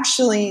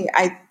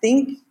 I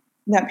think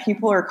that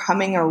people are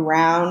coming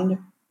around,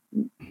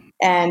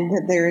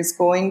 and there's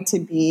going to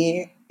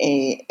be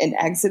an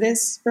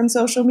exodus from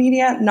social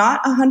media.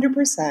 Not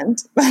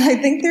 100%, but I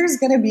think there's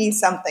going to be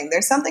something.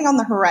 There's something on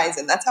the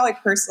horizon. That's how I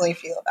personally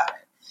feel about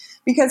it,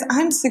 because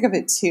I'm sick of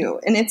it too.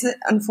 And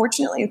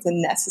unfortunately, it's a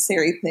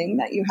necessary thing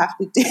that you have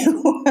to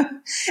do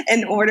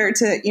in order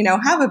to,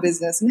 have a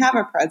business and have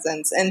a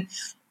presence. And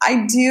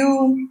I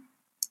do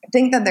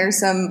think that there's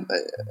some,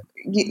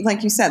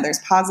 like you said, there's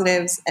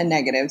positives and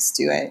negatives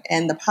to it.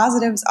 And the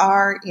positives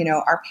are,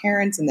 our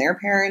parents and their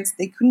parents,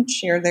 they couldn't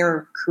share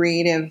their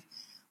creative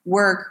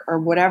work or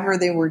whatever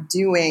they were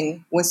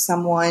doing with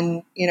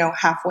someone,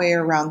 halfway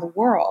around the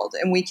world.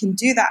 And we can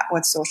do that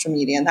with social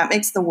media, and that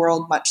makes the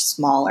world much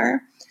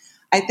smaller.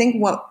 I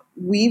think what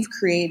we've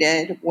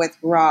created with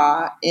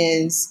Raw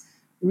is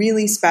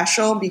really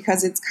special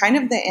because it's kind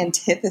of the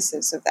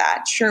antithesis of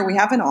that. Sure, we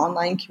have an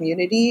online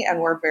community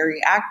and we're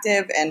very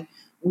active, and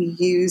we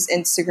use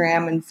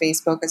Instagram and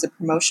Facebook as a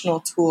promotional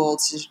tool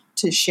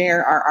to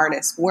share our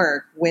artists'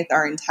 work with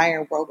our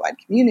entire worldwide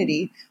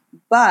community.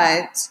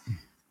 But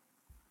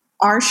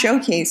our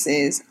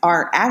showcases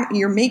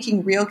you're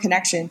making real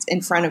connections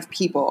in front of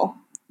people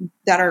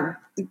that are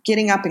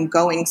getting up and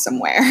going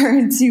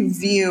somewhere to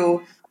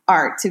view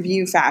art, to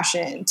view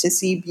fashion, to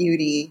see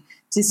beauty,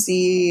 to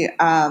see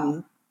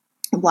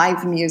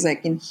live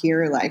music and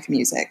hear live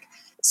music.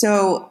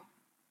 So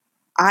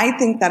I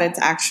think that it's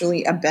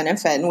actually a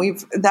benefit.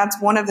 And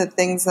that's one of the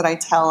things that I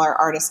tell our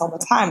artists all the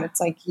time. It's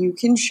like, you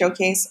can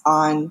showcase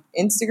on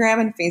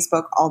Instagram and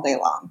Facebook all day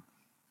long.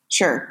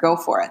 Sure, go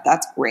for it.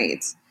 That's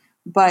great.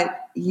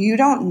 But you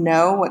don't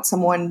know what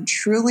someone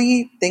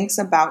truly thinks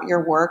about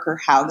your work or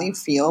how they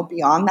feel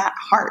beyond that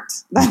heart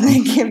that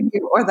they give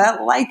you, or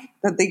that like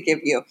that they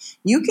give you.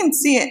 You can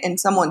see it in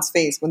someone's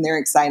face when they're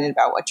excited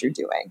about what you're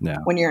doing,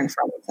 when you're in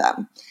front of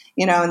them,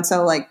 and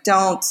so like,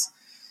 don't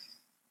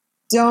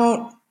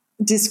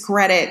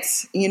discredit,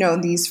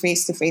 these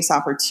face-to-face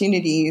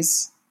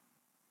opportunities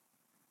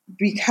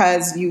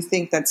because you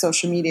think that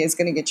social media is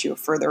going to get you a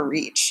further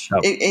reach. Oh.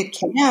 It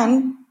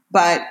can,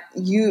 but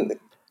you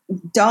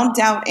don't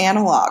doubt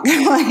analog.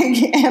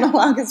 Like,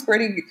 analog is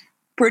pretty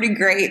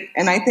great.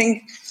 And I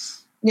think,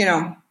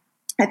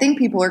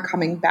 people are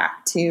coming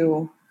back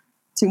to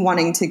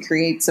wanting to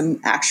create some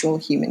actual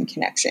human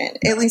connection.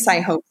 At least I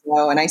hope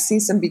so. And I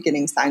see some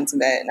beginning signs of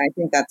it. And I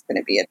think that's going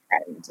to be a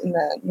trend in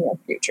the near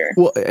future.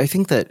 Well, I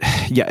think that,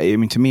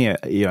 to me,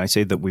 I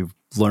say that we've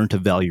learned to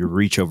value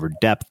reach over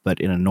depth, but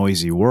in a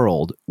noisy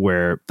world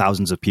where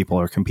thousands of people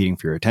are competing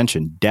for your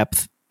attention,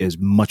 depth is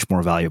much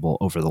more valuable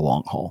over the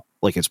long haul.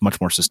 Like, it's much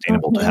more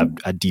sustainable to have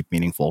a deep,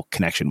 meaningful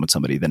connection with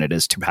somebody than it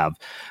is to have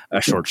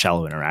a short,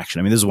 shallow interaction.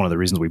 I mean, this is one of the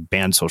reasons we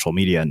banned social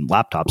media and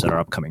laptops at our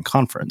upcoming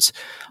conference,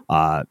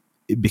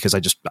 because I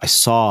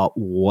saw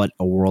what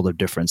a world of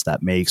difference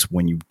that makes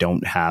when you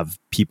don't have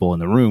people in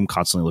the room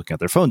constantly looking at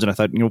their phones. And I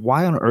thought,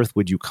 why on earth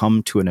would you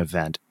come to an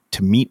event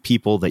to meet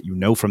people that you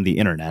know from the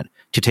internet,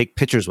 to take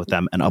pictures with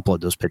them and upload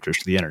those pictures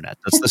to the internet?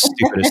 That's the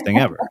stupidest thing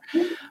ever.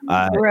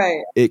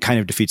 Right. It kind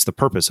of defeats the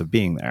purpose of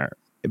being there.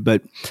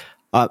 But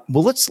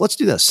well, let's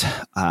do this.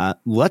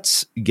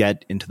 Let's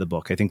get into the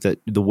book. I think that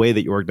the way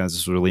that you organized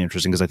this was really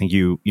interesting, because I think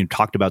you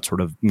talked about sort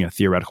of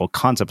theoretical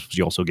concepts, but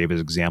you also gave us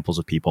examples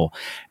of people.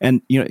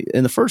 And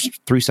in the first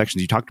 3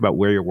 sections, you talked about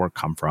where your work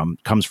comes from,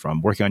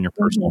 working on your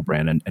personal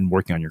brand and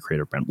working on your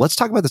creative brand. Let's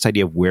talk about this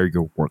idea of where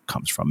your work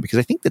comes from, because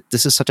I think that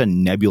this is such a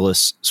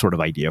nebulous sort of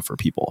idea for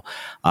people.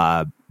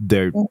 Like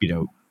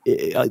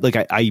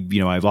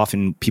I've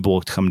often, people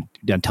will come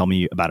and tell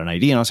me about an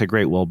idea, and I'll say,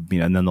 great, well,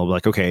 and then they'll be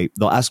like, okay,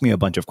 they'll ask me a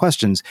bunch of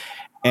questions,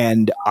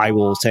 and I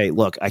will say,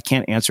 look, I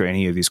can't answer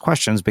any of these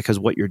questions because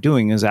what you're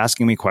doing is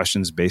asking me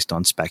questions based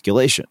on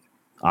speculation.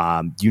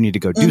 You need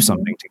to go do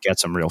something to get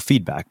some real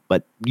feedback.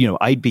 But,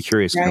 I'd be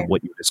curious kind of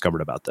what you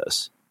discovered about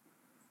this.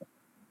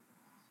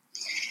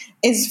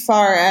 As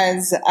far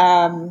as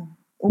where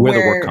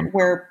the work comes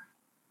from.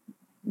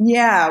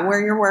 Yeah,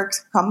 where your work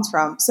comes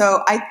from.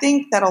 So I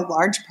think that a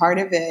large part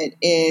of it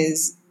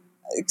is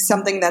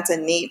something that's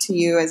innate to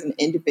you as an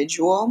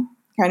individual.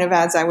 Kind of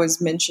as I was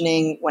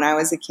mentioning, when I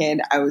was a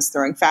kid, I was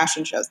throwing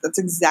fashion shows. That's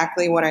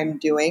exactly what I'm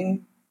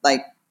doing,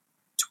 like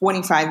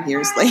 25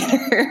 years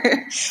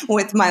later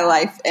with my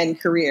life and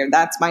career.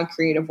 That's my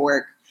creative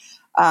work.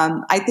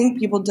 I think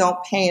people don't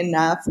pay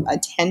enough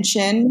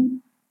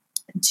attention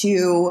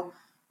to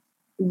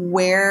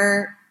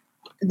where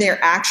their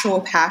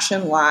actual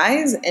passion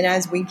lies. And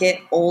as we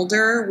get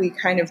older, we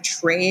kind of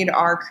trade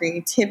our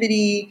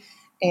creativity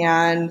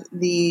and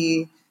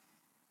the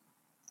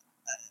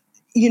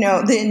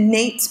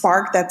innate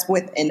spark that's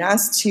within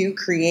us to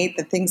create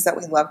the things that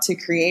we love to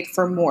create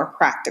for more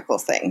practical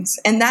things.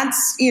 And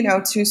that's,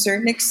 to a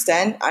certain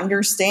extent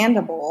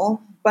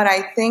understandable. But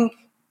I think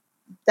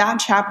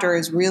that chapter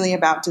is really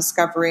about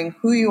discovering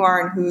who you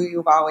are and who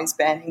you've always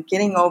been and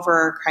getting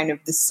over kind of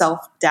the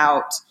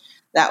self-doubt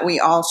that we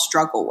all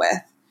struggle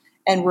with.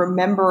 And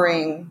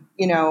remembering,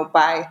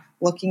 by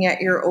looking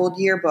at your old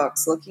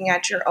yearbooks, looking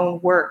at your own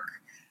work,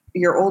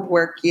 your old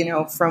work,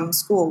 from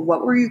school,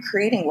 what were you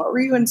creating? What were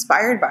you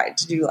inspired by?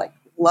 Did you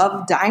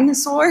love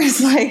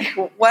dinosaurs?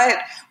 What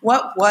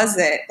was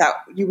it that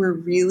you were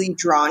really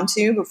drawn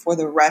to before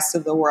the rest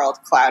of the world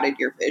clouded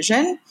your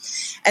vision?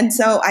 And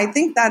so I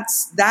think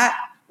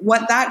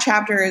what that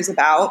chapter is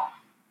about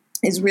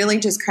is really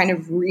just kind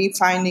of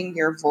refinding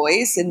your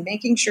voice and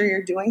making sure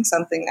you're doing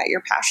something that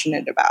you're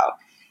passionate about.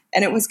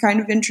 And it was kind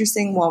of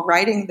interesting while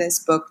writing this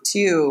book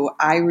too,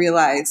 I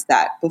realized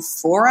that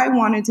before I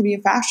wanted to be a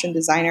fashion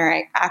designer,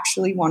 I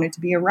actually wanted to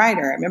be a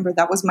writer. I remember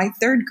that was my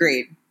third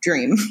grade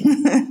dream.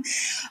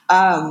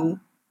 Or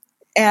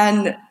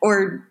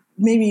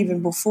maybe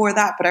even before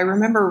that, but I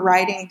remember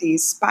writing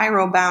these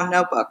spiral bound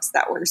notebooks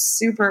that were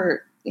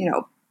super,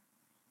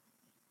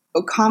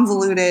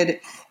 convoluted,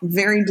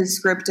 very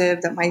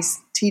descriptive, that my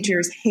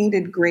teachers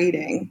hated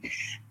grading.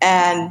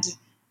 And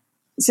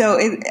so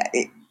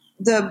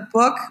the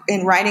book,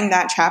 in writing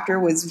that chapter,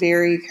 was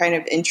very kind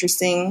of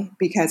interesting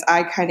because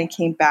I kind of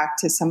came back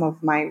to some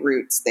of my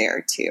roots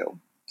there too,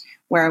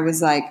 where I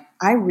was like,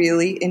 I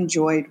really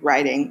enjoyed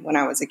writing when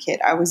I was a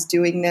kid. I was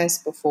doing this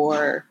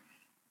before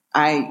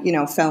I,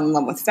 fell in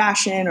love with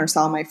fashion or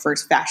saw my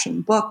first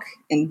fashion book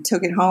and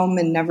took it home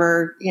and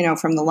never,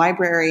 from the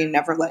library, and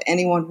never let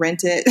anyone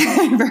rent it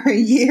for a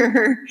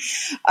year.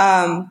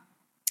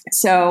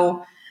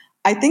 So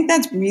I think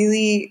that's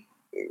really,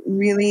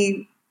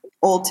 really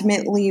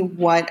ultimately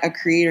what a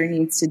creator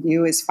needs to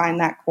do, is find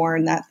that core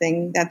and that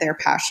thing that they're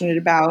passionate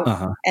about,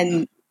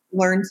 and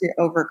learn to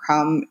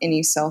overcome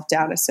any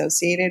self-doubt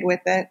associated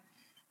with it.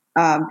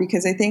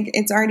 Because I think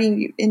it's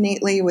already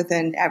innately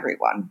within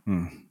everyone.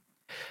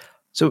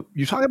 So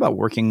you talk about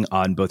working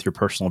on both your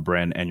personal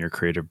brand and your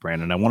creative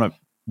brand, and I want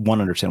to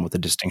understand what the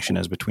distinction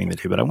is between the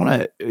two. But I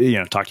want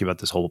to talk to you about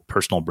this whole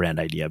personal brand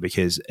idea,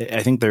 because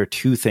I think there are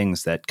two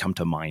things that come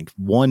to mind.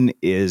 One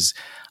is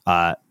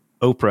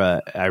Oprah,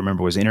 I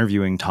remember, was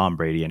interviewing Tom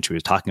Brady, and she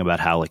was talking about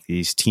how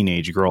these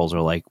teenage girls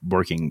are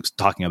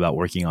talking about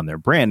working on their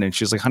brand. And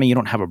she's like, honey, you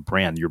don't have a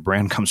brand. Your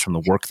brand comes from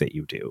the work that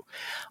you do.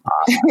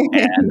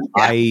 And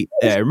I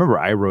remember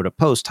I wrote a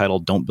post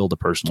titled, "Don't build a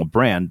personal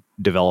brand,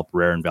 develop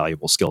rare and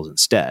valuable skills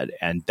instead."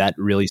 And that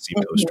really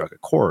seemed to have struck a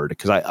chord,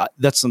 because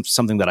that's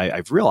something that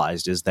I've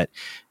realized, is that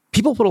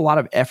people put a lot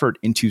of effort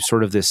into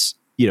sort of this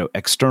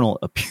external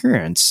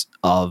appearance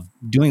of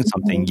doing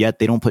something, yet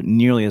they don't put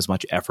nearly as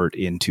much effort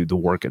into the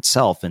work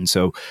itself. And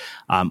so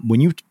when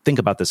you think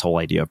about this whole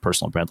idea of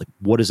personal brand,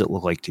 what does it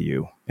look like to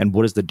you? And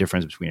what is the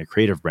difference between a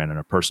creative brand and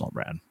a personal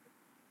brand?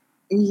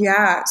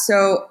 Yeah,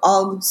 so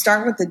I'll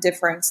start with the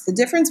difference. The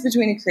difference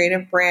between a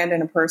creative brand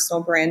and a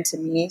personal brand to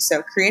me.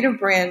 So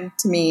creative brand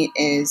to me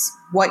is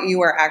what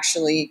you are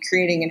actually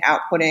creating and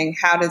outputting.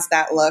 How does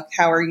that look?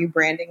 How are you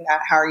branding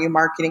that? How are you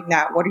marketing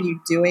that? What are you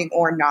doing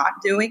or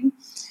not doing?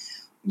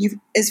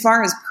 As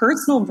far as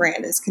personal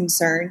brand is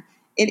concerned,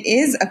 it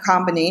is a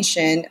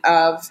combination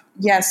of,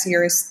 yes,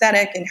 your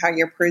aesthetic and how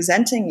you're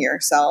presenting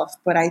yourself,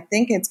 but I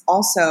think it's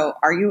also,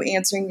 are you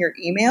answering your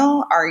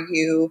email? Are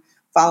you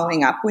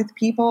following up with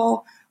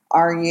people?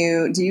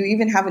 Do you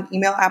even have an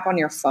email app on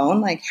your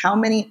phone? How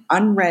many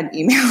unread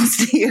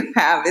emails do you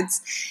have?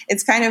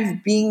 It's kind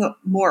of being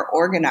more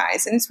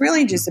organized, and it's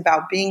really just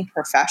about being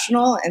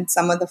professional and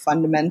some of the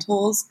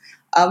fundamentals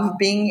of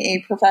being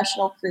a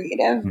professional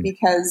creative,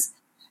 because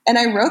and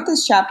I wrote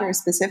this chapter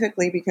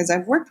specifically because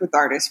I've worked with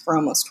artists for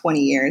almost 20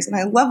 years and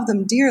I love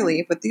them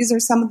dearly, but these are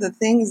some of the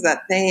things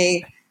that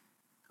they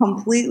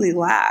completely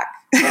lack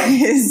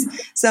is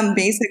some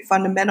basic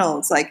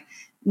fundamentals.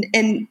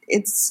 And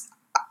it's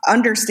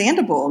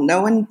understandable.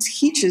 No one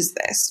teaches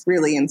this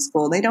really in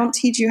school. They don't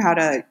teach you how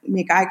to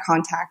make eye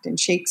contact and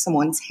shake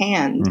someone's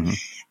hand.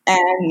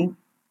 And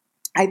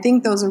I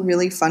think those are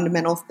really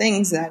fundamental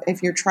things that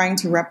if you're trying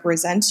to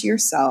represent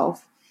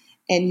yourself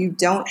and you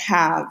don't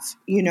have,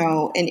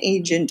 an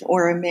agent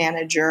or a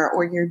manager,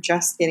 or you're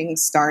just getting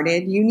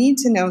started, you need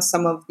to know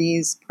some of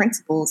these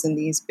principles and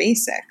these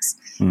basics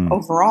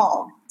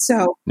overall.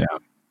 So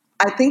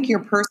I think your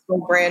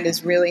personal brand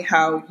is really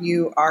how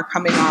you are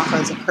coming off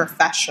as a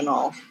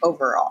professional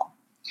overall.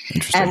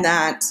 And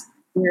that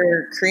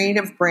your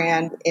creative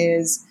brand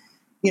is,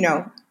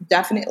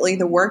 definitely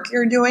the work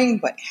you're doing,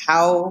 but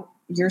how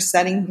you're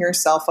setting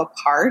yourself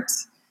apart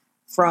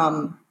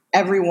from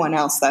everyone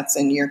else that's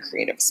in your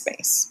creative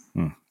space.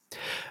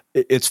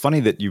 It's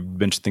funny that you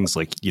mentioned things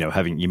like,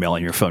 having email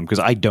on your phone, because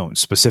I don't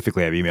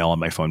specifically have email on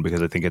my phone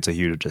because I think it's a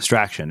huge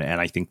distraction. And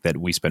I think that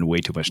we spend way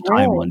too much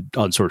time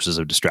on sources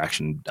of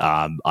distraction.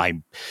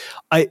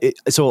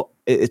 So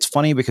it's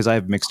funny because I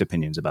have mixed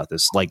opinions about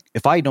this. Like,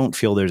 if I don't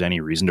feel there's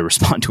any reason to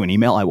respond to an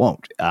email, I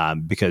won't,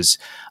 because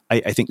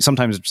I think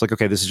sometimes it's like,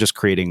 okay, this is just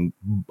creating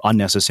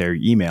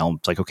unnecessary email.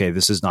 It's like, okay,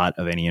 this is not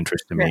of any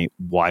interest to me.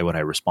 Why would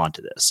I respond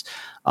to this?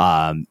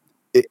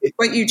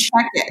 But you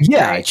check it.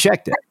 Yeah, right? I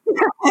checked it.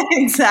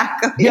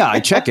 Exactly. Yeah, I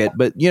check it.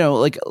 But,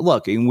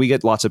 look, and we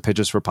get lots of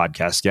pitches for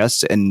podcast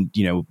guests, and,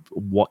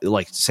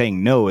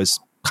 saying no is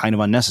kind of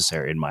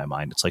unnecessary in my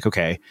mind. It's like,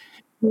 okay.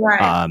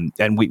 Right.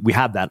 And we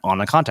have that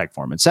on a contact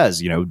form. It says,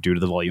 due to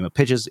the volume of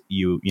pitches,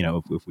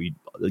 if we,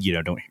 if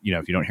you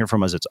don't hear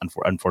from us, it's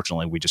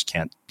unfortunately, we just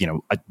can't,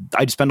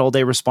 I'd spend all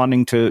day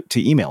responding to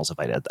emails if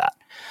I did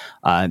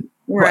that.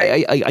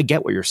 Right. I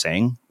get what you're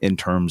saying in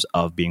terms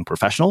of being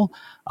professional.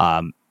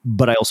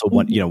 But I also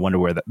wonder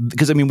where that,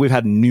 because we've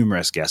had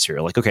numerous guests here.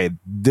 Like, okay,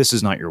 this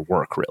is not your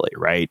work really,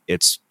 right?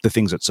 It's the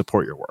things that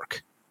support your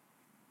work.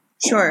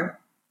 Sure.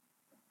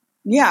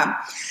 Yeah.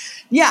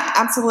 Yeah,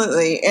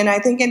 absolutely. And I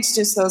think it's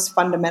just those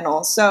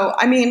fundamentals. So,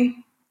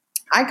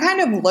 I kind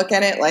of look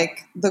at it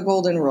like the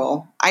golden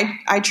rule.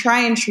 I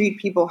try and treat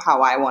people how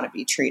I want to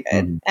be treated.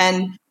 Mm-hmm.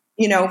 And,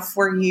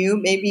 for you,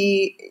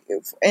 maybe,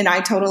 and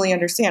I totally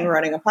understand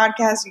running a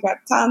podcast, you got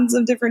tons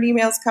of different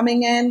emails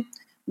coming in.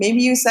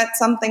 Maybe you set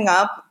something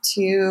up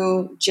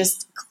to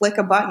just click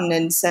a button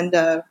and send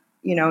a,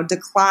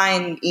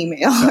 decline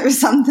email or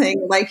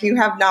something, like you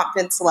have not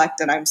been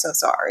selected. I'm so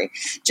sorry.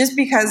 Just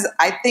because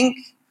I think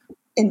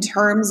in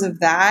terms of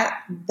that,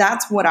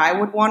 that's what I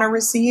would want to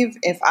receive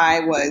if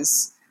I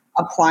was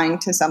applying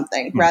to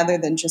something rather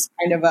than just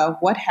kind of a,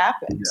 what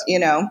happened,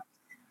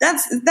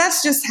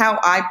 That's just how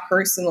I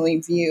personally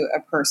view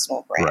a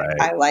personal brand.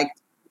 Right. I like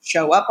to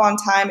show up on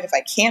time. If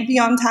I can't be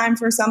on time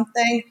for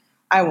something,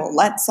 I will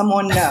let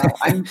someone know.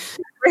 I'm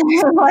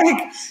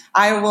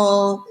I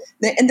will,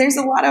 and there's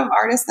a lot of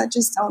artists that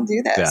just don't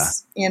do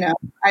this. Yeah.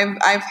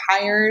 I've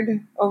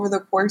hired over the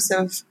course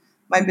of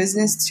my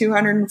business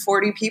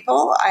 240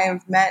 people. I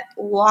have met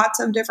lots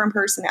of different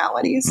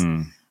personalities.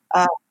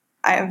 I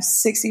have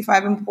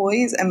 65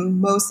 employees,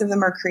 and most of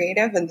them are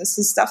creative. And this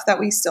is stuff that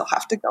we still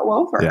have to go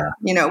over.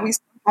 Yeah. We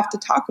still have to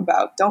talk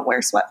about. Don't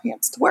wear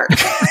sweatpants to work.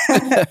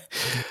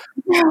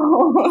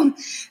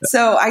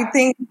 So I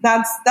think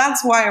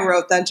that's why I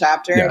wrote that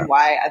chapter and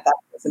why I thought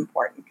it was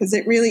important, because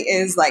it really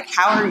is like,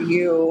 how are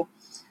you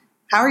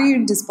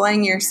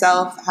displaying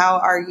yourself? How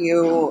are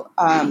you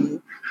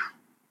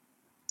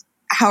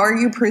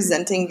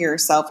presenting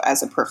yourself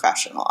as a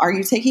professional? Are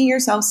you taking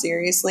yourself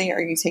seriously?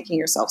 Are you taking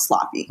yourself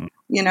sloppy?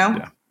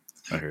 Yeah,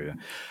 I hear you.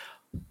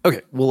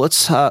 Okay, well,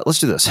 let's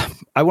do this.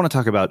 I want to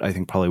talk about, I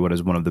think, probably what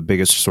is one of the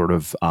biggest sort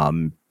of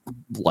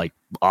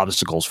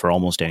obstacles for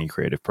almost any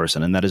creative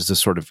person, and that is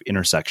this sort of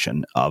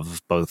intersection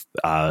of both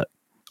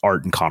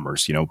art and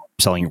commerce.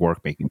 Selling your work,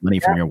 making money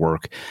from your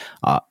work.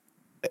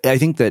 I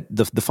think that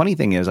the funny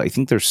thing is, I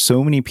think there's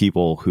so many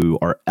people who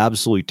are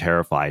absolutely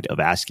terrified of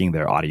asking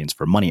their audience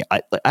for money.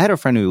 I had a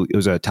friend who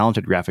was a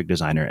talented graphic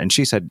designer, and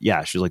she said,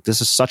 she's like, this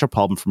is such a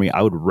problem for me.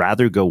 I would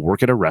rather go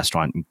work at a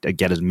restaurant and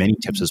get as many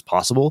tips as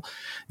possible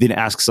than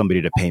ask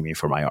somebody to pay me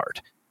for my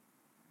art.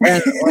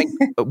 And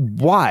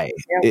why?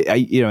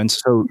 And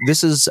so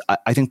this is,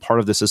 I think part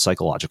of this is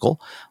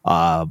psychological.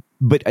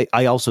 But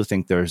I also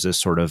think there's this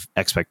sort of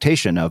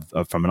expectation of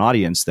from an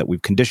audience that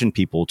we've conditioned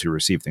people to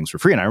receive things for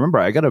free. And I remember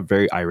I got a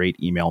very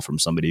irate email from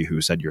somebody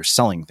who said, you're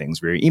selling things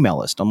via your email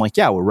list. I'm like,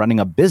 yeah, we're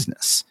running a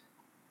business.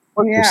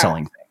 You're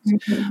selling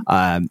things.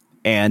 Mm-hmm.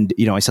 And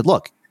I said,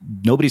 look,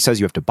 nobody says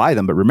you have to buy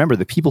them, but remember,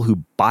 the people who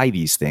buy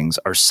these things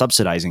are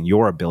subsidizing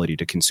your ability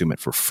to consume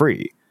it for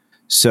free.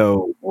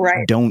 So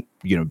don't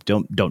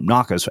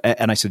knock us.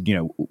 And I said,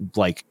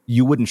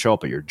 you wouldn't show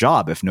up at your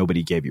job if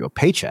nobody gave you a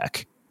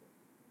paycheck.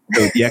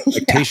 So the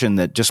expectation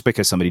that just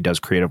because somebody does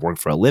creative work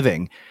for a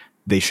living,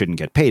 they shouldn't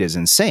get paid is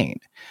insane.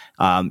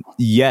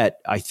 Yet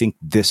I think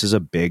this is a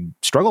big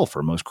struggle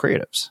for most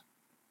creatives.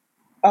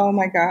 Oh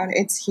my God,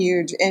 it's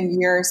huge.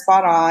 And you're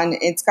spot on.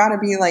 It's got to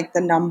be like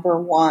the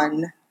number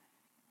one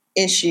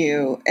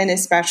issue. And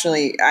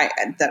especially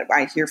that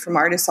I hear from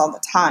artists all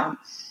the time.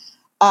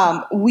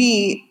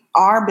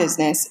 Our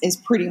business is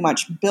pretty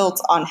much built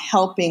on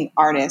helping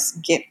artists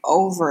get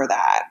over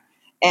that.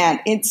 And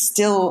it's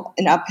still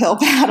an uphill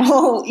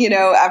battle,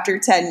 after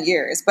 10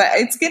 years, but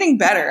it's getting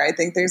better. I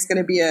think there's going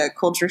to be a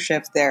culture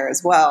shift there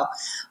as well.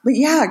 But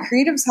yeah,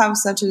 creatives have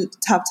such a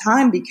tough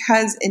time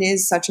because it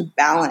is such a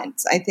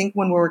balance. I think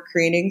when we're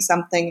creating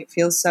something, it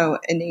feels so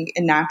innate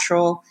and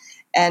natural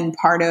and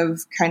part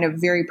of kind of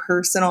very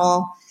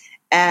personal.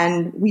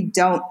 And we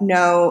don't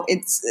know.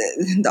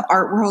 The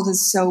art world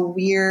is so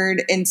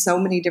weird in so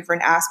many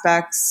different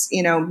aspects.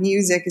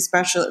 Music,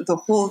 especially the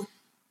whole,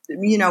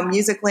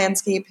 music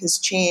landscape has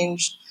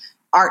changed.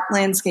 Art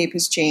landscape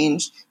has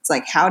changed. It's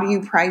like, how do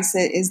you price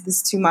it? Is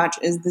this too much?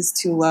 Is this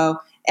too low?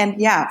 And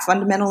yeah,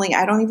 fundamentally,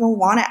 I don't even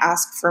want to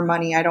ask for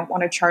money. I don't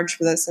want to charge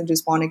for this. I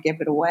just want to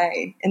give it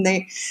away. And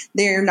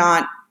they're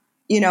not,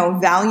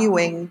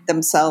 valuing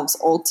themselves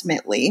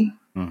ultimately.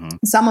 Mm-hmm.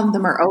 Some of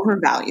them are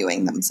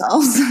overvaluing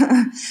themselves.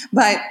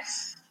 But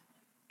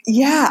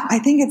yeah, I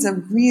think it's a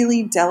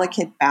really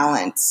delicate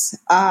balance.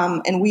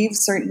 And we've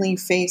certainly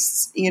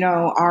faced,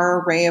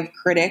 our array of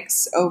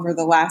critics over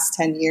the last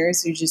 10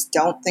 years who just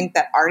don't think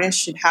that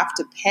artists should have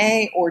to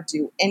pay or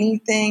do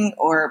anything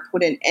or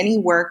put in any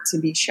work to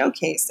be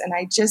showcased. And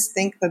I just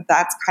think that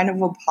that's kind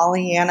of a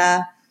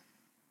Pollyanna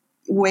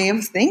way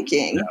of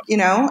thinking.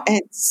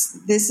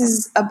 This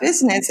is a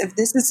business. If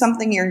this is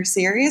something you're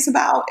serious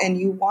about and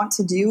you want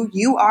to do,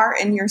 you are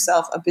in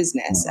yourself a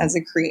business as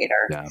a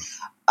creator. Yeah.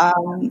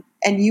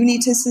 And you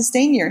need to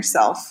sustain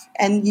yourself,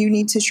 and you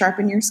need to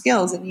sharpen your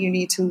skills, and you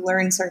need to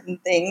learn certain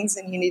things,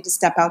 and you need to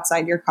step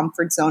outside your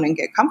comfort zone and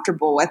get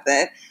comfortable with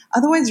it.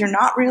 Otherwise, you're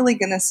not really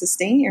going to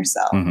sustain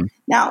yourself. Mm-hmm.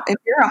 Now, if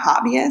you're a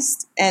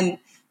hobbyist and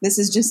this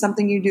is just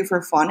something you do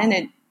for fun and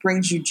it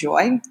brings you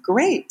joy,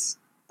 great.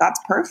 That's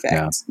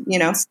perfect.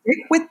 Yeah.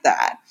 Stick with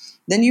that.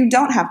 Then you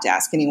don't have to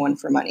ask anyone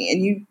for money,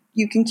 and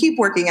you can keep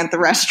working at the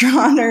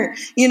restaurant or,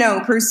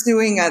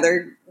 pursuing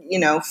other,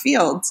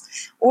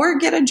 fields, or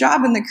get a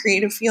job in the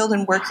creative field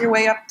and work your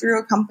way up through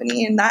a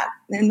company in that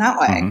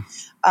way.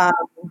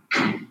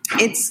 Mm-hmm.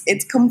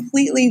 It's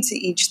completely to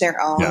each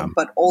their own, Yeah.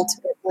 but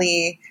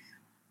ultimately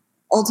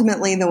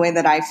the way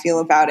that I feel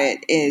about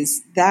it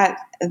is that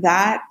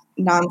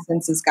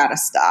nonsense has got to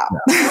stop.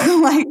 Yeah.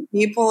 Like,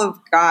 people have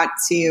got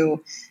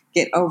to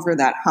get over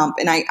that hump.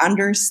 And I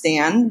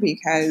understand,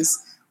 because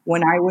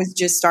when I was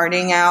just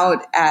starting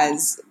out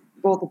as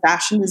both a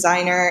fashion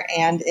designer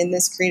and in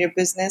this creative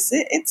business,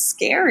 it's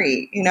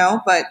scary,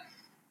 but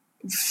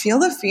feel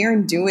the fear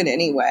and do it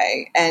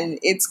anyway. And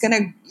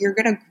you're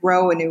going to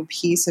grow a new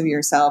piece of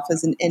yourself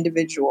as an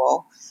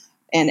individual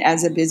and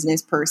as a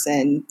business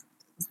person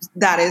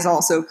that is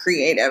also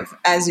creative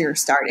as you're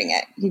starting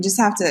it. You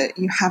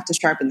have to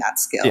sharpen that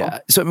skill. Yeah.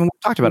 So, we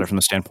talked about it from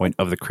the standpoint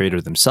of the creator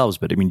themselves,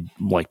 but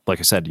like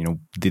I said,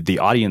 the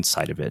audience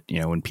side of it,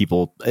 when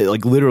people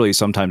like literally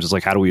sometimes it's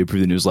like, how do we improve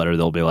the newsletter?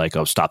 They'll be like,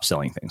 oh, stop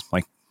selling things.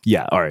 Like,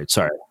 yeah, all right,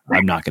 sorry,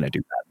 I'm not going to do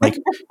that. Like,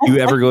 you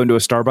ever go into a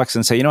Starbucks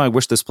and say, I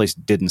wish this place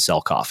didn't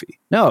sell coffee?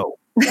 No.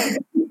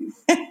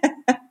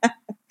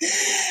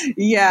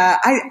 Yeah.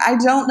 I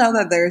don't know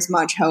that there's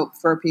much hope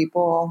for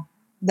people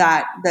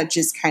that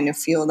just kind of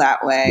feel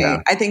that way.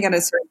 Yeah. I think at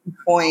a certain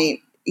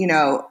point,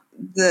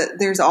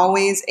 there's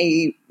always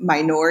a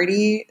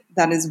minority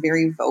that is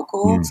very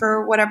vocal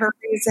for whatever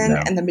reason,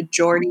 and the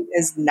majority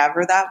is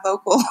never that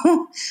vocal.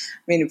 I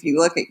mean, if you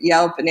look at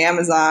Yelp and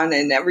Amazon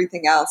and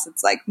everything else,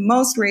 it's like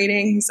most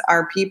ratings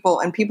are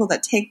people, and people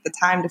that take the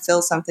time to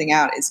fill something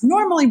out is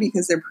normally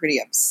because they're pretty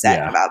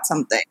upset about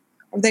something,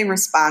 or they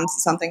respond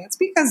to something. It's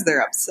because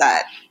they're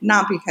upset,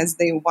 not because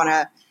they want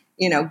to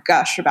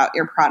gush about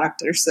your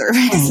product or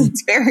service.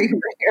 It's very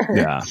rare.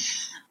 Yeah.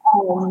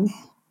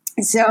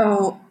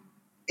 So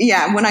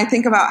yeah, when I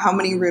think about how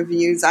many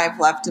reviews I've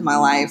left in my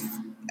life,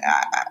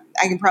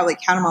 I can probably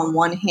count them on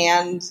one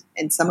hand.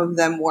 And some of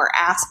them were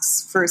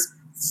asks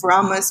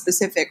from a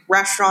specific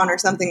restaurant or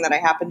something that I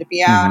happened to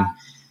be at.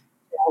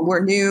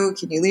 We're new.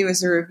 Can you leave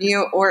us a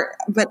review?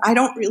 But I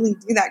don't really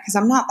do that because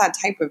I'm not that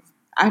type of,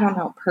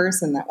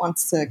 person that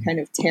wants to kind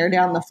of tear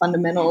down the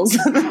fundamentals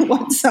of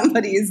what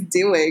somebody is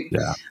doing.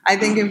 Yeah. I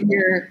think if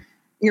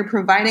you're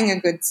providing a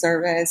good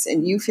service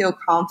and you feel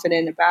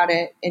confident about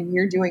it and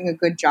you're doing a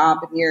good job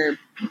and you're,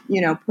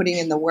 putting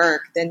in the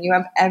work, then you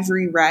have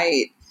every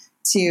right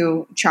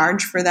to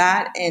charge for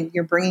that, and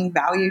you're bringing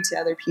value to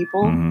other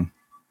people. Mm-hmm.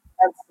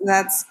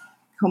 That's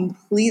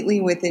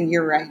completely within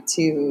your right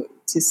to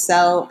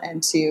sell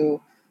and to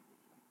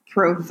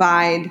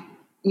provide,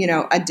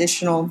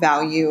 additional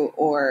value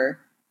or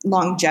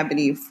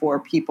longevity for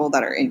people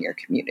that are in your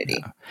community.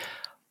 Yeah.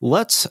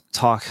 Let's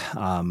talk,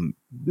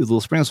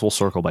 let's bring us full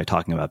circle by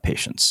talking about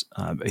patience.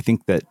 I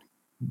think that,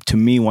 to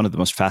me, one of the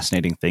most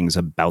fascinating things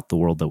about the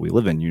world that we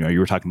live in, you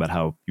were talking about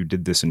how you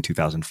did this in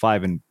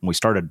 2005, and we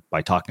started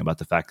by talking about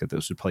the fact that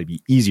this would probably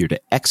be easier to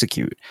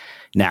execute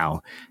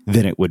now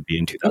than it would be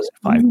in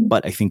 2005. Mm-hmm.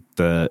 But I think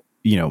the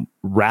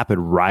rapid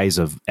rise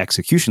of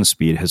execution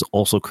speed has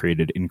also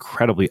created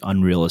incredibly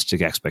unrealistic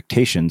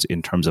expectations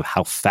in terms of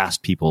how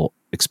fast people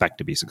expect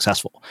to be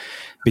successful.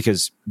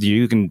 Because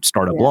you can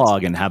start a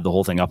blog and have the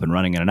whole thing up and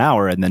running in an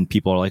hour, and then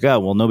people are like,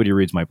 oh, well, nobody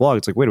reads my blog.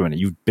 It's like, wait a minute,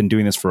 you've been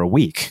doing this for a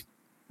week.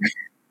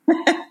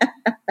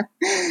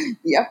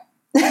 Yep.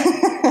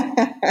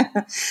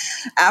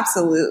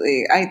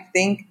 Absolutely. I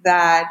think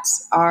that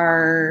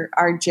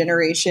our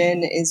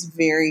generation is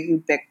very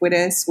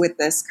ubiquitous with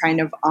this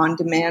kind of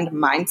on-demand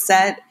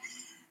mindset.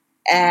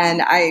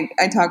 And I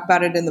talk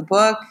about it in the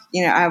book. I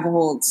have a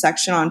whole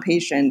section on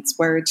patience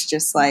where it's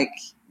just like,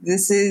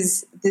 this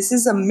is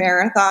a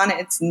marathon.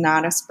 It's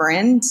not a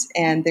sprint,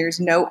 and there's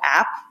no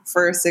app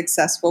for a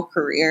successful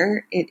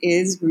career. It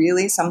is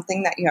really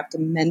something that you have to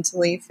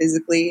mentally,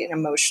 physically, and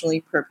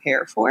emotionally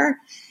prepare for.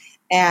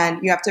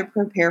 And you have to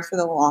prepare for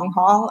the long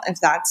haul if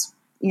that's,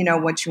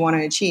 what you want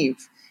to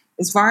achieve.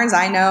 As far as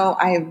I know,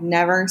 I have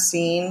never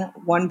seen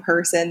one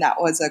person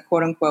that was a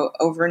quote unquote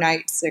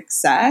overnight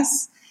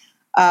success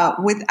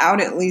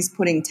without at least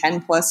putting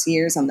 10 plus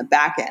years on the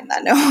back end.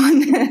 That no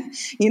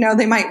one,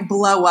 they might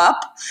blow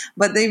up,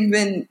 but they've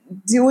been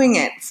doing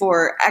it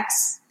for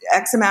X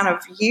amount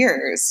of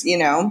years,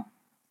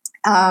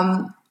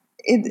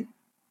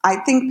 I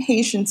think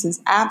patience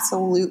is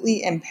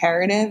absolutely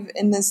imperative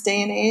in this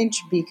day and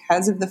age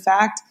because of the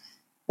fact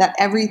that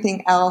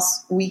everything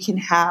else we can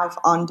have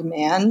on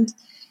demand.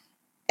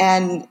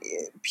 And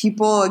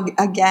people,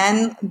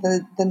 again,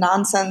 the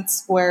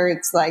nonsense where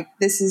it's like,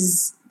 this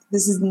is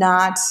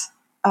not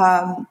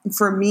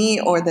for me,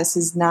 or this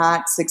is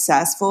not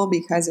successful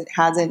because it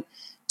hasn't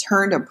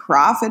turned a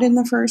profit in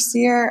the first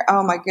year.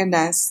 Oh my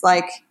goodness.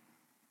 Like,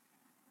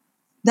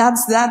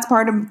 that's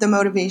part of the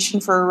motivation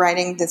for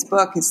writing this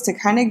book, is to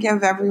kind of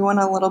give everyone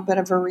a little bit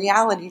of a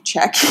reality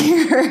check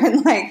here.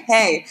 And like,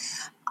 hey,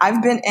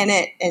 I've been in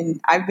it, and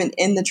I've been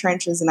in the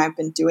trenches, and I've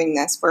been doing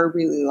this for a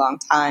really long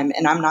time.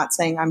 And I'm not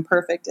saying I'm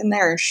perfect. And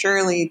there are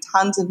surely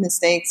tons of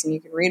mistakes, and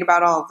you can read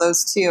about all of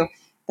those too,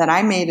 that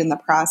I made in the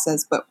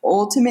process. But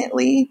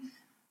ultimately,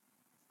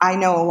 I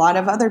know a lot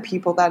of other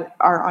people that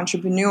are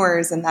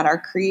entrepreneurs and that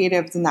are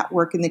creatives and that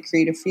work in the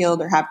creative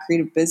field or have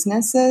creative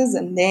businesses,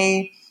 and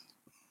they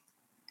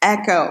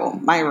echo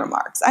my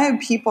remarks. I have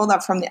people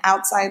that from the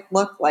outside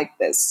look like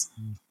this,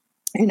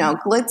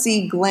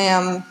 glitzy,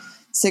 glam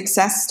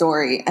success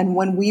story. And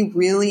when we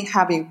really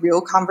have a real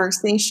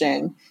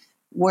conversation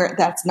where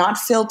that's not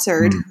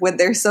filtered with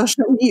their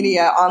social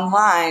media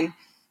online,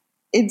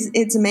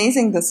 it's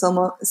amazing the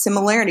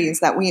similarities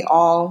that we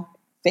all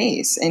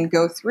face and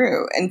go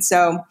through. And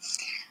so,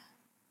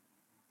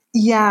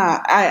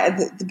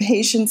 the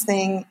patience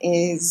thing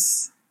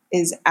is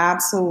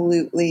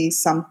absolutely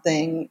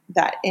something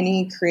that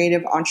any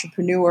creative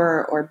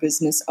entrepreneur or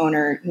business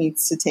owner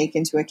needs to take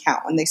into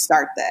account when they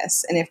start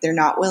this. And if they're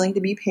not willing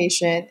to be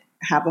patient,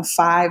 have a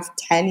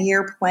 5-10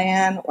 year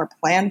plan or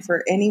plan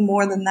for any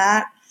more than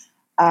that,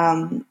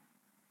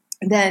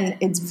 then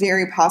it's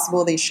very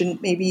possible they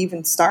shouldn't maybe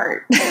even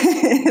start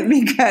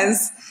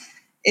because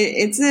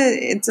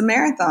it's a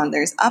marathon.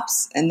 There's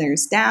ups and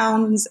there's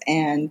downs,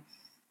 and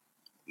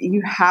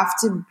you have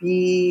to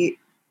be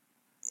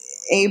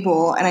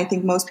able, and I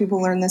think most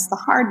people learn this the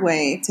hard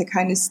way, to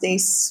kind of stay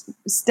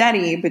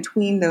steady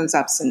between those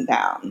ups and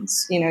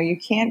downs. You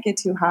can't get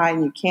too high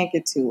and you can't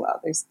get too low.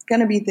 There's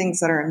going to be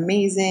things that are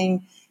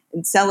amazing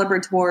and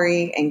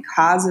celebratory and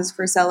causes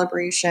for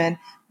celebration.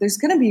 There's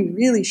going to be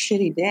really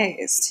shitty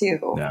days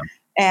too. Yeah.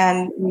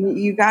 And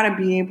you got to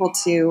be able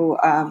to,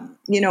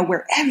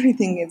 where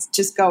everything is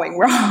just going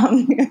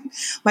wrong.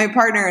 My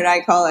partner and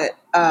I call it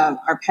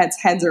our pets'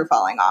 heads are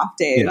falling off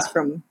days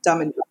from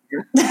Dumb and Dumber.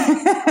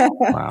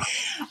 Wow.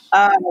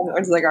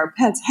 It's like our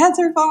pets' heads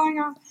are falling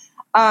off.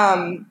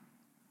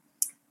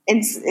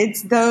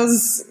 It's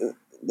those,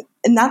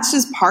 and that's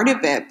just part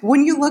of it. But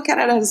when you look at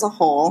it as a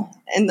whole,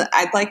 and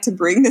I'd like to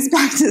bring this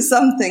back to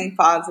something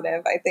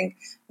positive, I think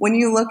when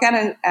you look at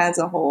it as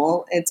a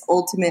whole, it's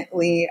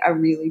ultimately a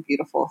really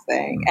beautiful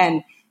thing.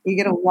 And you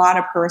get a lot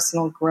of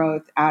personal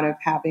growth out of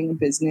having a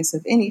business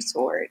of any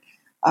sort.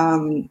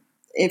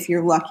 If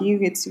you're lucky, you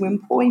get to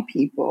employ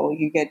people.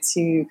 You get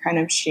to kind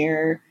of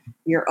share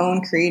your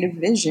own creative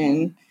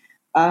vision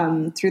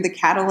through the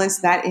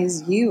catalyst that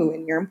is you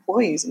and your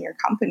employees and your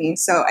company.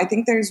 So I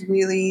think there's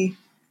really,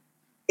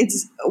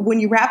 it's when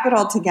you wrap it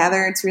all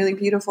together, it's really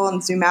beautiful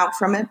and zoom out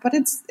from it, but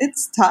it's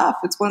tough.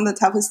 It's one of the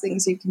toughest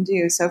things you can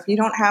do. So if you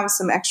don't have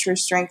some extra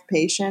strength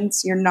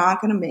patience, you're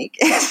not going to make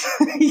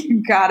it.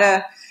 You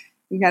gotta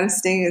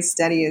stay as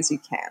steady as you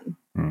can.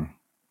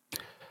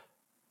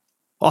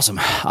 Awesome.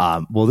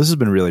 Well, this has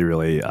been really,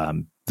 really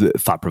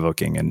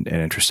thought-provoking and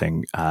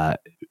interesting. I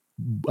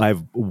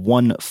have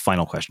one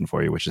final question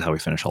for you, which is how we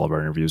finish all of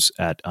our interviews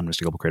at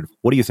Unmistakable Creative.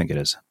 What do you think it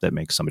is that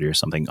makes somebody or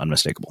something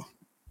unmistakable?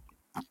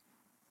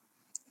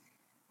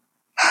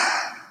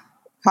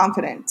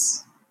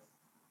 Confidence.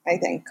 I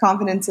think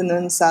confidence in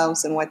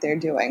themselves and what they're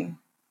doing.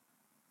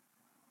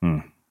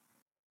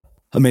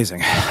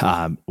 Amazing.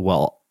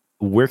 Well,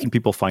 where can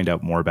people find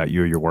out more about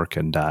you, your work,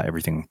 and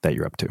everything that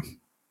you're up to?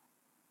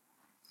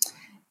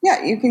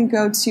 Yeah, you can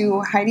go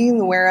to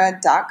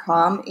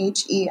HeidiLuerra.com,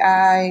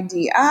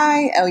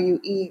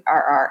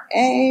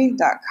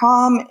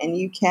 HeidiLuerra.com, and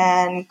you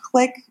can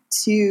click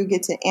to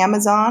get to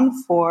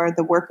Amazon for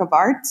The Work of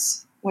Art,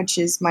 which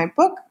is my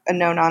book, A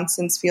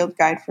No-Nonsense Field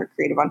Guide for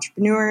Creative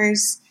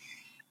Entrepreneurs.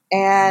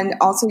 And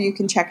also you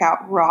can check out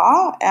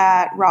Raw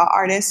at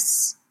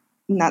rawartists,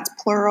 and that's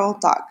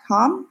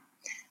plural.com.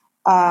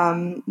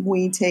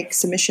 We take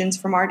submissions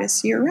from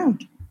artists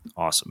year-round.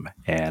 Awesome.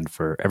 And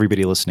for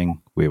everybody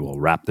listening, we will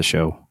wrap the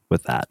show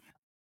with that.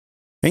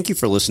 Thank you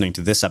for listening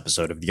to this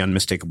episode of the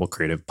Unmistakable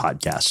Creative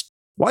Podcast.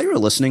 While you were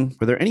listening,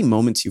 were there any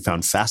moments you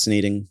found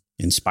fascinating,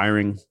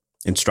 inspiring,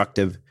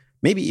 instructive,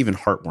 maybe even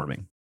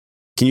heartwarming?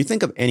 Can you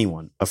think of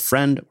anyone, a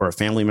friend or a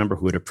family member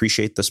who would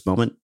appreciate this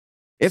moment?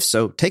 If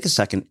so, take a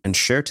second and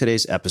share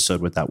today's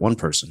episode with that one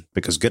person,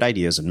 because good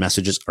ideas and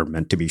messages are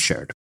meant to be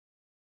shared.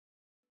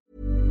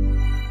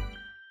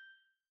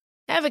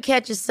 Ever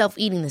catch yourself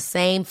eating the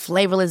same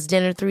flavorless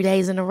dinner 3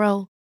 days in a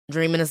row?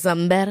 Dreaming of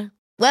something better?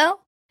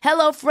 Well,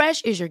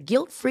 HelloFresh is your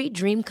guilt-free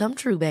dream come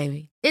true,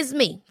 baby. It's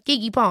me,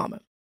 Keke Palmer.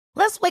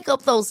 Let's wake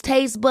up those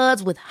taste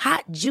buds with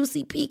hot,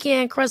 juicy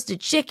pecan-crusted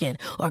chicken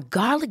or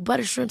garlic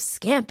butter shrimp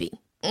scampi.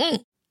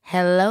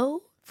 Hello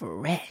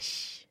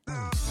Fresh.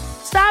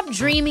 Stop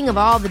dreaming of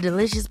all the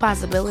delicious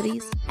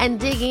possibilities and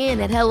dig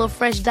in at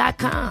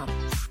HelloFresh.com.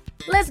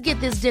 Let's get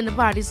this dinner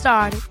party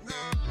started.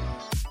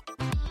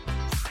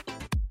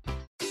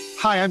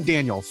 Hi, I'm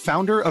Daniel,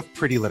 founder of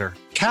Pretty Litter.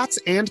 Cats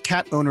and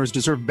cat owners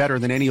deserve better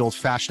than any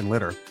old-fashioned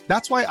litter.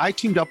 That's why I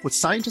teamed up with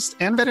scientists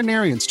and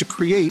veterinarians to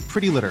create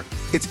Pretty Litter.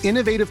 Its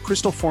innovative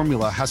crystal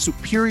formula has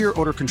superior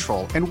odor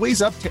control and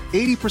weighs up to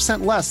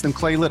 80% less than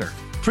clay litter.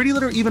 Pretty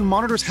Litter even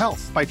monitors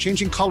health by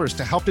changing colors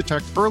to help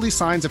detect early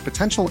signs of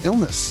potential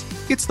illness.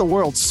 It's the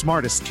world's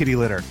smartest kitty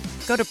litter.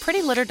 Go to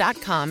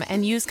prettylitter.com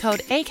and use code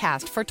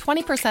ACAST for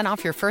 20%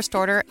 off your first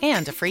order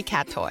and a free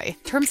cat toy.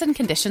 Terms and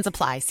conditions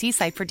apply. See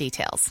site for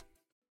details.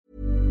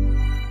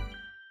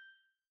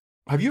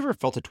 Have you ever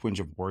felt a twinge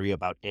of worry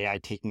about AI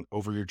taking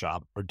over your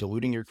job or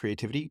diluting your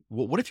creativity?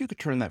 Well, what if you could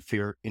turn that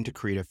fear into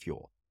creative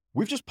fuel?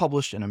 We've just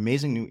published an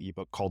amazing new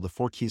ebook called The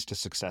 4 Keys to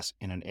Success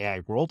in an AI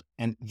World,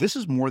 and this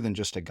is more than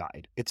just a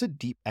guide. It's a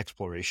deep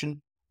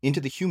exploration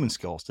into the human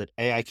skills that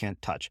AI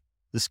can't touch,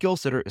 the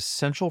skills that are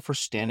essential for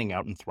standing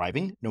out and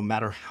thriving, no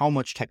matter how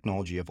much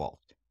technology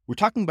evolved. We're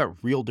talking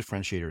about real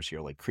differentiators here,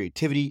 like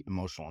creativity,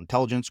 emotional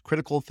intelligence,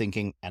 critical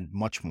thinking, and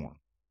much more.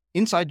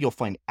 Inside, you'll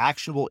find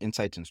actionable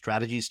insights and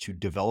strategies to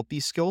develop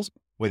these skills,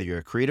 whether you're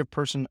a creative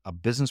person, a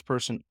business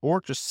person, or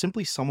just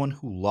simply someone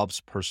who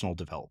loves personal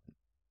development.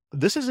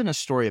 This isn't a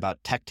story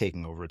about tech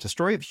taking over. It's a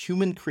story of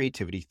human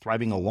creativity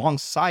thriving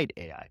alongside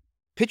AI.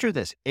 Picture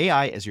this,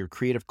 AI as your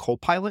creative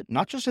co-pilot,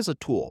 not just as a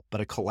tool,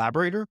 but a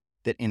collaborator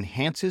that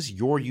enhances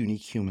your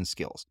unique human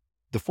skills.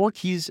 The 4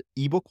 Keys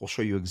ebook will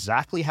show you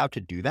exactly how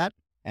to do that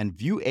and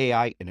view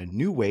AI in a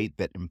new way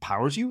that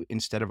empowers you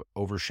instead of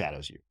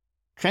overshadows you.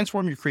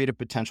 Transform your creative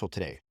potential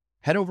today.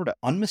 Head over to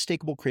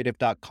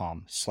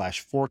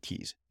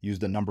unmistakablecreative.com/4keys. Use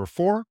the number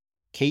 4,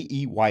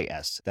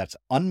 KEYS. That's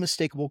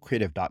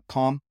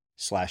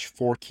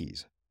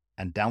unmistakablecreative.com/4keys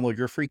and download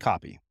your free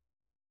copy.